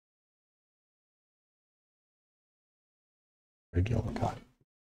 Regular cut.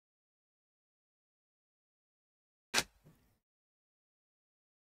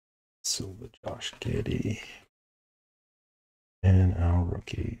 Silver Josh Giddey. And our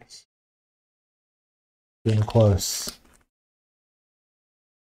rookies. Getting close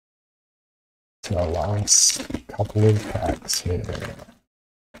to our last couple of packs here.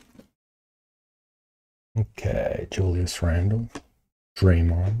 Okay, Julius Randle,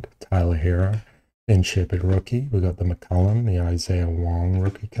 Draymond, Tyler Hero, Ben Shepherd rookie. We got the McCullum, the Isaiah Wong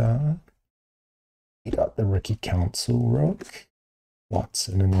rookie card. We got the Rookie Council rook,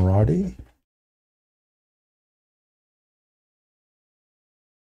 Watson and Roddy.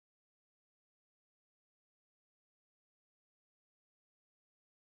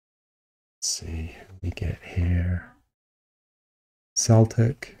 Let's see who we get here.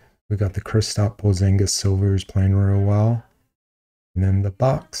 Celtic. We got the Kristaps Porzingis Silvers playing real well. And then the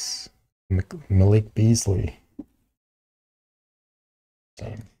Bucks, Malik Beasley.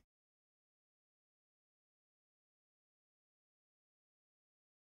 Same.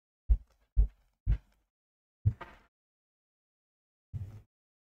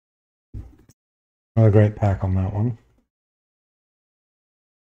 Not a great pack on that one.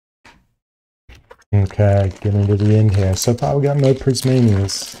 Okay, getting to the end here. So far we got no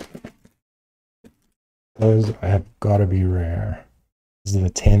Prismanias. Those have got to be rare. This is the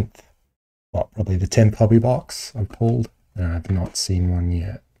 10th, well, probably the 10th hobby box I've pulled, and I've not seen one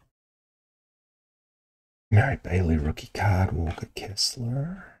yet. Mary Bailey rookie card, Walker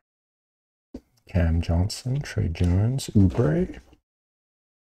Kessler, Cam Johnson, Trey Jones, Oubre.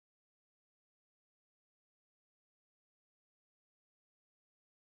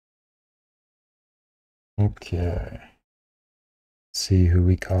 Okay. See who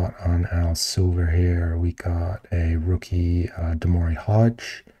we got on our silver here. We got a rookie Damari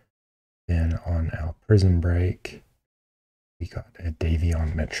Hodge. Then on our Prism break, we got a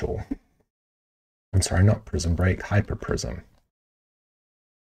Davion Mitchell. I'm sorry, not Prism break, Hyper Prism.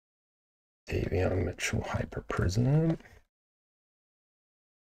 Davion Mitchell Hyper Prism.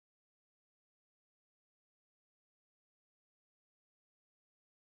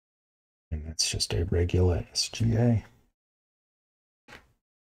 And that's just a regular SGA.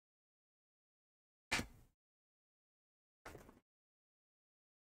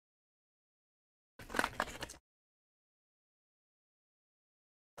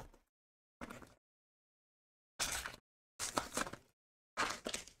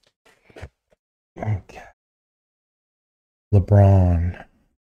 Okay. LeBron,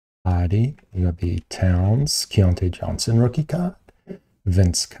 Hardy. You got the Towns, Keontae Johnson rookie card.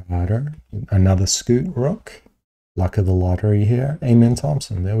 Vince Carter, another Scoot rook. Luck of the lottery here. Amen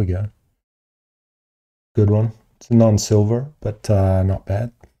Thompson. There we go. Good one. It's a non-silver, but not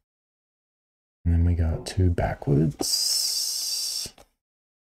bad. And then we got 2 backwards.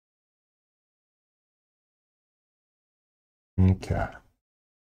 Okay.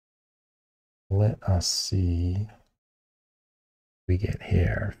 Let us see what we get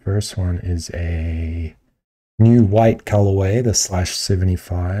here. First one is a new white colorway, the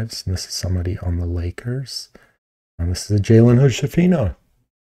 /75s. And this is somebody on the Lakers. And this is a Jalen Hood-Schifino.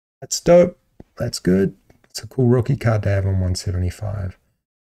 That's dope. That's good. It's a cool rookie card to have on 175.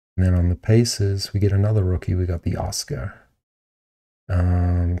 And then on the Pacers, we get another rookie. We got the Oscar.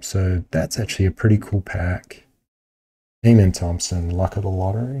 So that's actually a pretty cool pack. Amen Thompson, Luck of the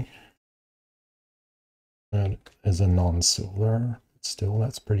Lottery. And is a non-silver. Still,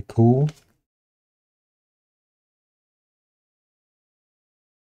 that's pretty cool.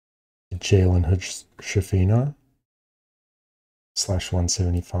 Jalen Hood-Schifino.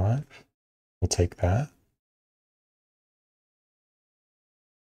 /175. We'll take that.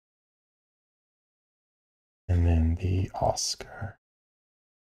 And then the Oscar.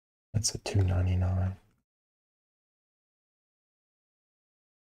 That's a $2.99.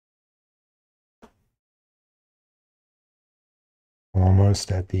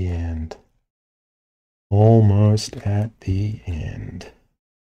 Almost at the end. Almost at the end.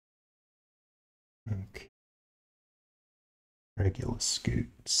 Okay. Regular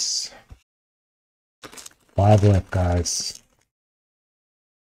scoots. 5 left, guys.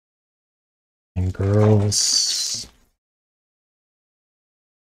 And girls.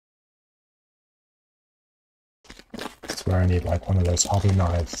 That's where I need like one of those hobby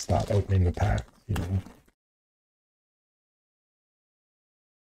knives to start opening the pack, you know.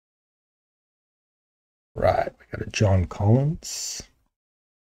 Right, we got a John Collins,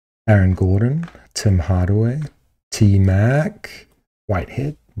 Aaron Gordon, Tim Hardaway, T-Mac,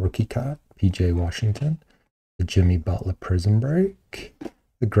 Whitehead, rookie card, PJ Washington, the Jimmy Butler Prizm break,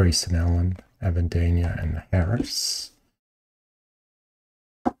 the Grayson Allen, Avendania, and Harris.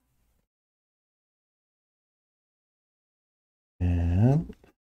 And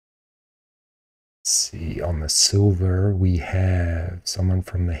let's see, on the silver, we have someone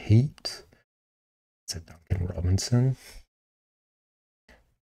from the Heat. It's a Duncan Robinson.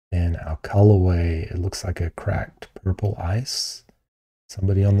 And our colorway, it looks like a cracked purple ice.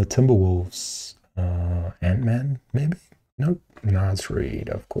 Somebody on the Timberwolves. Ant-Man, maybe? Nope. Nas Reed,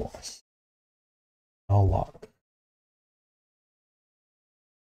 of course. I'll lock.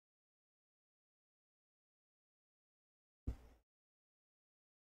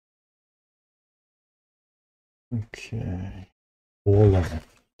 Okay. 4 left.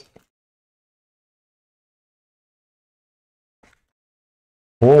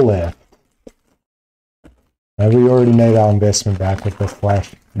 4 left. Maybe we already made our investment back with the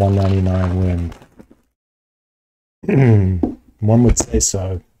flash 199 win. One would say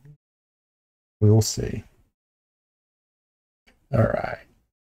so. We'll see. All right.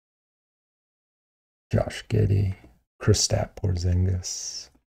 Josh Giddey, Kristaps Porzingis,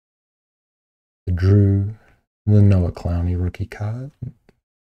 the Drew, the Noah Clowney rookie card,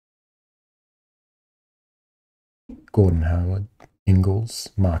 Gordon Howard, Ingles,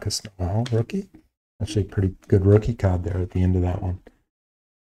 Marcus Noel rookie. Actually, pretty good rookie card there at the end of that one.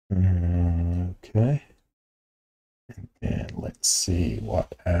 Okay. And then let's see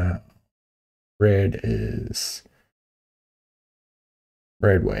what our red is.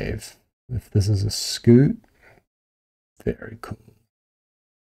 Red Wave. If this is a scoot, very cool.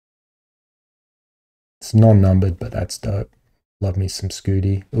 It's non-numbered, but that's dope. Love me some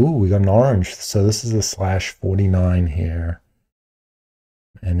Scooty. Ooh, we got an orange. So this is a /49 here.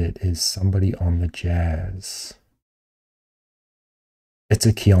 And it is somebody on the Jazz. It's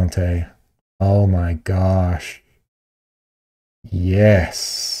a Keontae. Oh my gosh.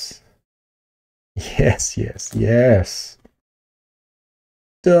 Yes. Yes, yes, yes.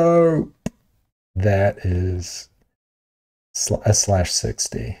 Dope. That is a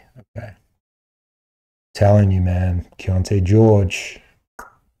 /60. Okay. Telling you, man, Keontae George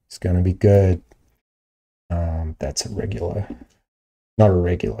is going to be good. That's a regular. Not a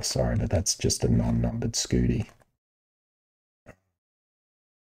regular, sorry, but that's just a non-numbered Scooty.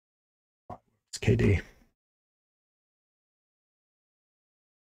 It's KD.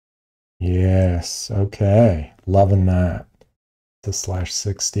 Yes, okay. Loving that. It's a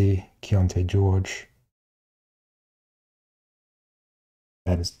 /60, Keontae George.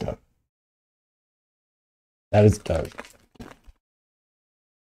 That is dope. That is dope.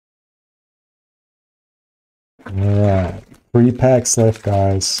 All right. 3 packs left,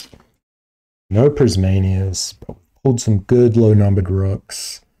 guys. No Prismanias, but we pulled some good low-numbered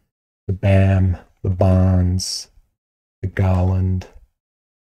rooks. The Bam, the Bonds, the Garland,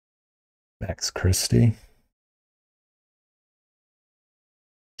 Max Christie.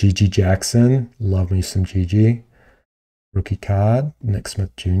 Gigi Jackson, love me some Gigi. Rookie card, Nick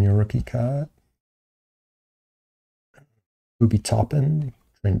Smith Jr. rookie card. Ubi Toppin,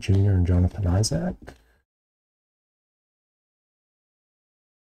 Trent Jr. and Jonathan Isaac.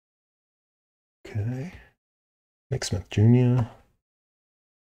 Okay. Nick Smith Jr.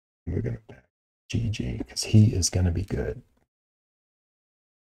 We're going to back GG because he is going to be good.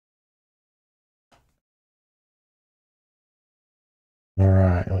 All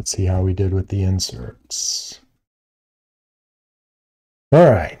right, let's see how we did with the inserts.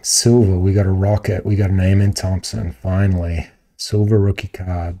 All right, silver, we got a Rocket, we got an Amen Thompson, finally. Silver rookie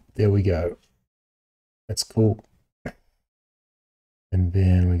card, there we go. That's cool. And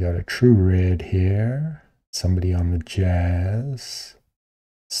then we got a true red here. Somebody on the Jazz.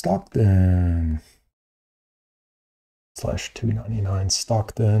 Stockton. /299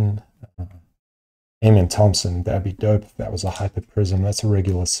 Stockton. Amen Thompson. That'd be dope if that was a Hyper Prizm. That's a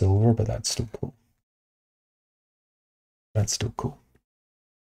regular silver, but that's still cool. That's still cool.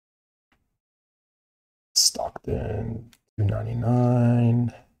 Stockton,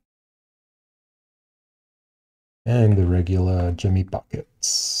 $2.99. And the regular Jimmy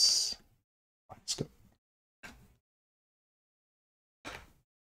Buckets. Let's go.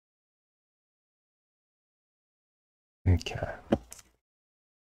 Okay.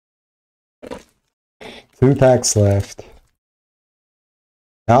 2 packs left.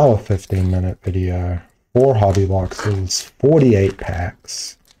 Now a 15-minute video. 4 hobby boxes, 48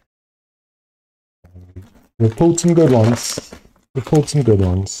 packs. We've pulled some good ones.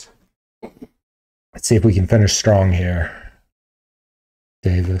 Let's see if we can finish strong here.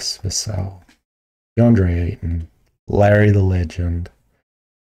 Davis, Vassell, DeAndre Ayton, Larry the Legend,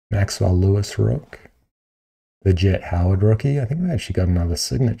 Maxwell Lewis Rook, the Jet Howard rookie. I think we actually got another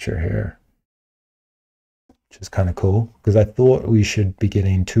signature here, which is kind of cool because I thought we should be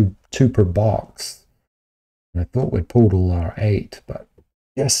getting two per box. And I thought we'd pulled all our 8, but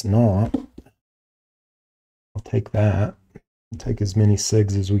guess not. I'll take that. I'll take as many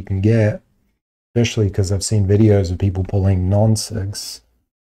SIGs as we can get, especially because I've seen videos of people pulling non-SIGs.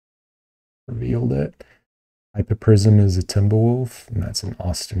 Revealed it. Hyper Prizm is a Timberwolf, and that's an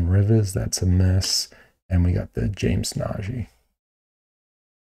Austin Rivers. That's a miss. And we got the James Najee.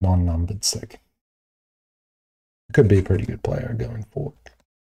 Non-numbered SIG. Could be a pretty good player going forward.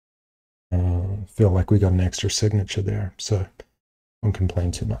 Feel like we got an extra signature there, so don't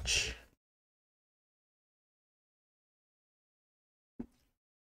complain too much.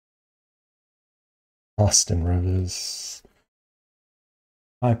 Austin Rivers,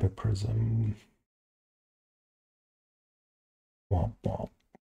 Hyper Prizm. Womp womp.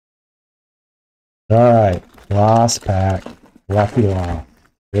 All right, last pack. Lucky law.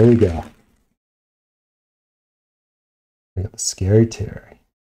 There we go. We got the Scary Terry.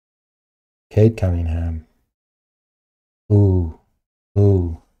 Cade Cunningham. Ooh.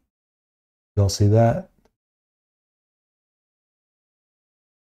 Y'all see that?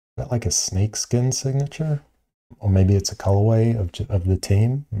 Is that like a snakeskin signature? Or maybe it's a colorway of the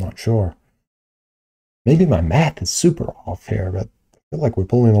team? I'm not sure. Maybe my math is super off here, but I feel like we're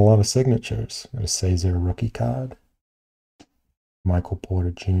pulling a lot of signatures. Got a Caesar rookie card. Michael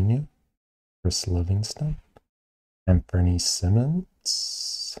Porter Jr. Chris Livingston. Anthony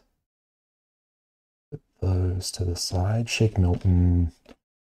Simmons. Put those to the side. Shake Milton,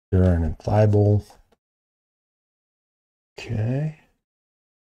 Duran, and Thibault. Okay.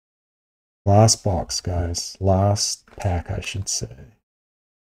 Last box, guys. Last pack, I should say.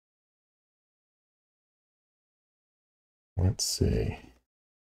 Let's see.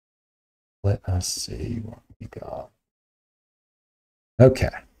 Let us see what we got. Okay.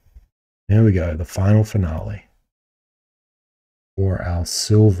 Here we go. The final finale. For our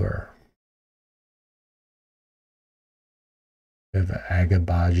silver. We have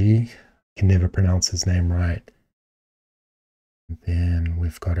Agabaji. Can never pronounce his name right. Then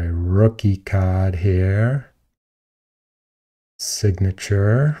we've got a rookie card here.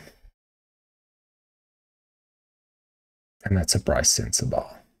 Signature. And that's a Bryce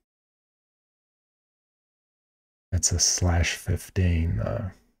Sensabaugh. That's a /15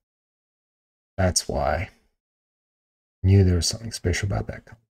 though. That's why. Knew there was something special about that.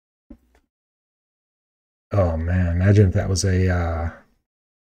 Oh man, imagine if that was a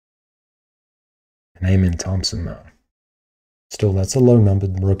an Amen Thompson though. Still, that's a low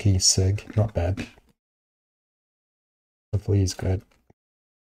numbered rookie SIG. Not bad. Hopefully he's good.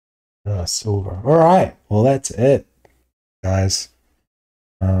 Silver. All right. Well, that's it, guys.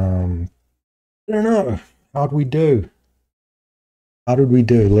 I don't know. How'd we do? How did we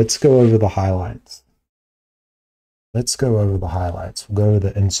do? Let's go over the highlights. We'll go over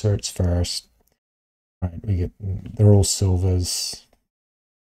the inserts first. All right, they're all silvers.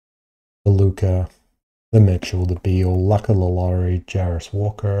 The Luka, the Mitchell, the Beal, Luka Lalaurie, Jarris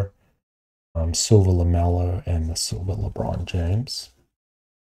Walker, silver LaMelo, and the silver LeBron James.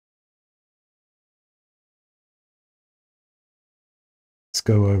 Let's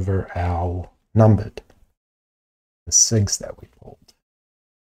go over our numbered. The SIGs that we pulled.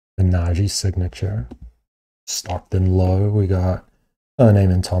 The Najee signature. Stockton low. We got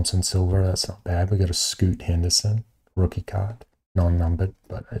Amen Thompson silver. That's not bad. We got a Scoot Henderson rookie card. Non-numbered,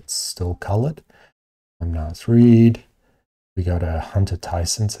 but it's still colored. Nas Reed. We got a Hunter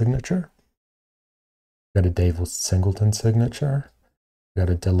Tyson signature. We got a David Singleton signature. We got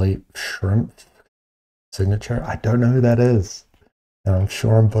a Delete Shrimp signature. I don't know who that is. And I'm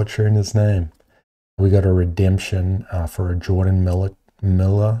sure I'm butchering his name. We got a redemption for a Jordan Miller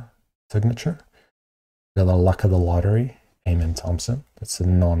signature. We got the luck of the lottery, Eamon Thompson. That's a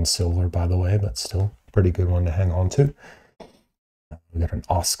non-silver, by the way, but still pretty good one to hang on to. We got an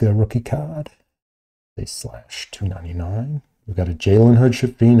Oscar rookie card, /299. We got a Jalen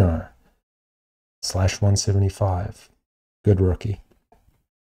Hood-Schifino, /175. Good rookie.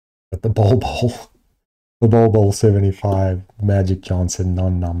 Got the Bol 75, Magic Johnson,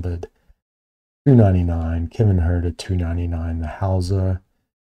 non-numbered, $2.99. Kevin Huerter, $2.99. The Hauser,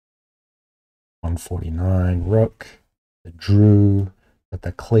 $149. Rook, the Drew, got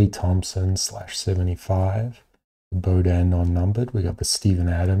the Klay Thompson, /75. The Bodan, non-numbered. We got the Steven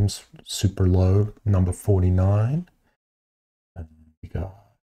Adams, super low, number 49. And we got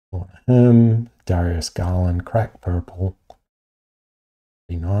one of him, Darius Garland, crack purple,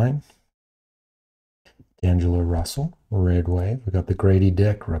 39. D'Angelo Russell, red wave. We got the Grady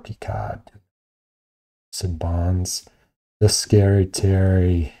Dick rookie card. Sid Bonds, the Scary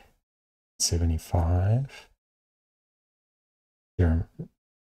Terry, 75.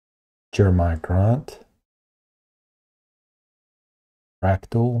 Jeremiah Grant,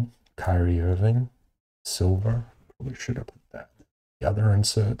 Fractal, Kyrie Irving, silver. Probably should have put that. The other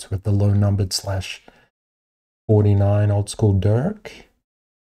inserts with the low numbered /49 old school Dirk.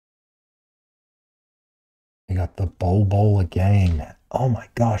 We got the Bol again. Oh my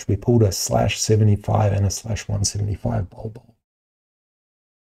gosh, we pulled a /75 and a /175 Bol.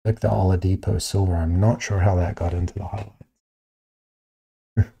 Victor Oladipo silver. I'm not sure how that got into the highlights.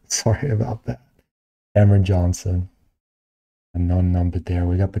 Sorry about that. Cameron Johnson, a non-numbered there.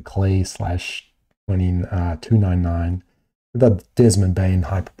 We got the Clay /299. We got Desmond Bain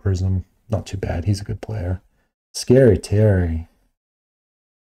Hyper Prizm. Not too bad. He's a good player. Scary Terry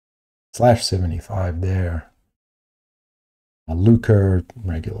 /75 there. Luka,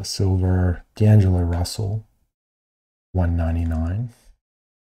 regular silver. D'Angelo Russell, $1.99.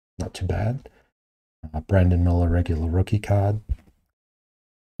 Not too bad. Brandon Miller, regular rookie card.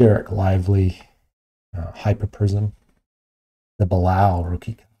 Derek Lively, Hyper Prizm. The Bilal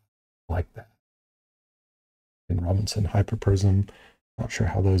rookie card. Like that. And Robinson, Hyper Prizm. Not sure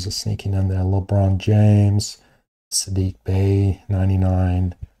how those are sneaking in there. LeBron James, Sadiq Bey,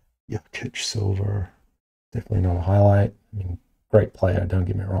 99. Jokic silver. Definitely not a highlight. I mean, great player, don't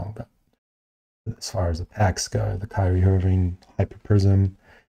get me wrong, but as far as the packs go, the Kyrie Irving, Hyper Prizm,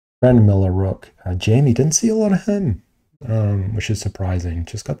 Brandon Miller, Rook. Jamie, didn't see a lot of him, which is surprising.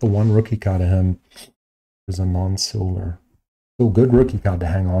 Just got the one rookie card of him. It was a non-silver. Still good rookie card to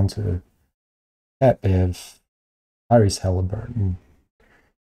hang on to. Pat Bev, Tyrese Halliburton.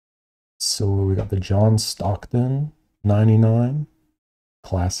 So we got the John Stockton, 99.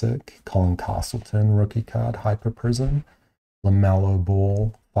 Classic. Colin Castleton, rookie card, Hyper Prizm. LaMelo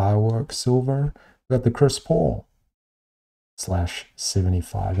Ball, Fireworks, silver. We got the Chris Paul,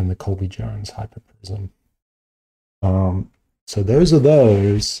 /75, and the Colby Jones, Hyper Prizm. So those are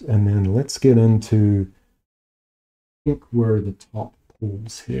those. And then let's get into, I think where the top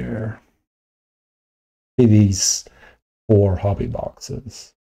pulls here. These 4 hobby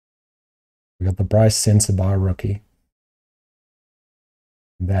boxes. We got the Bryce Sensabaugh rookie.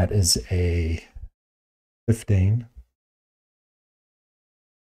 That is a 15.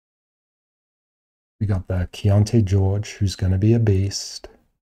 We got the Keontae George, who's going to be a beast,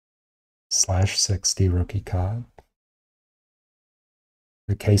 /60 rookie card.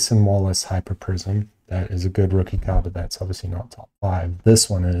 The Cason Wallace Hyper Prizm. That is a good rookie card, but that's obviously not top 5.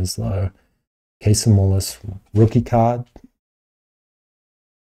 This one is, though. Cason Wallace rookie card.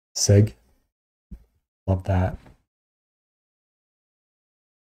 Sig. Love that.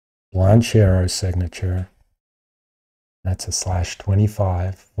 Blanchero signature. That's a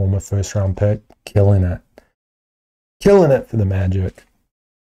 /25. Former first-round pick. Killing it. Killing it for the Magic.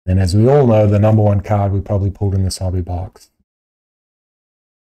 And as we all know, the number 1 card we probably pulled in this hobby box.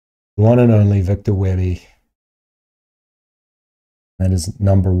 The one and only Victor Webby. That is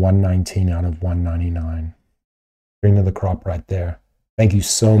number 119 out of 199. Cream of the crop right there. Thank you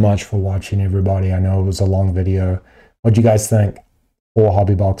so much for watching, everybody. I know it was a long video. What'd you guys think? 4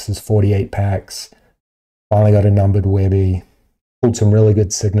 hobby boxes, 48 packs. Finally got a numbered Webby. Pulled some really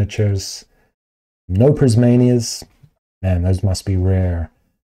good signatures. No Prismanias. Man, those must be rare.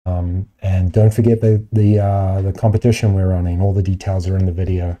 And don't forget the competition we're running. All the details are in the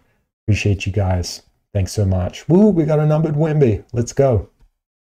video. Appreciate you guys. Thanks so much. Woo, we got a numbered Wemby. Let's go.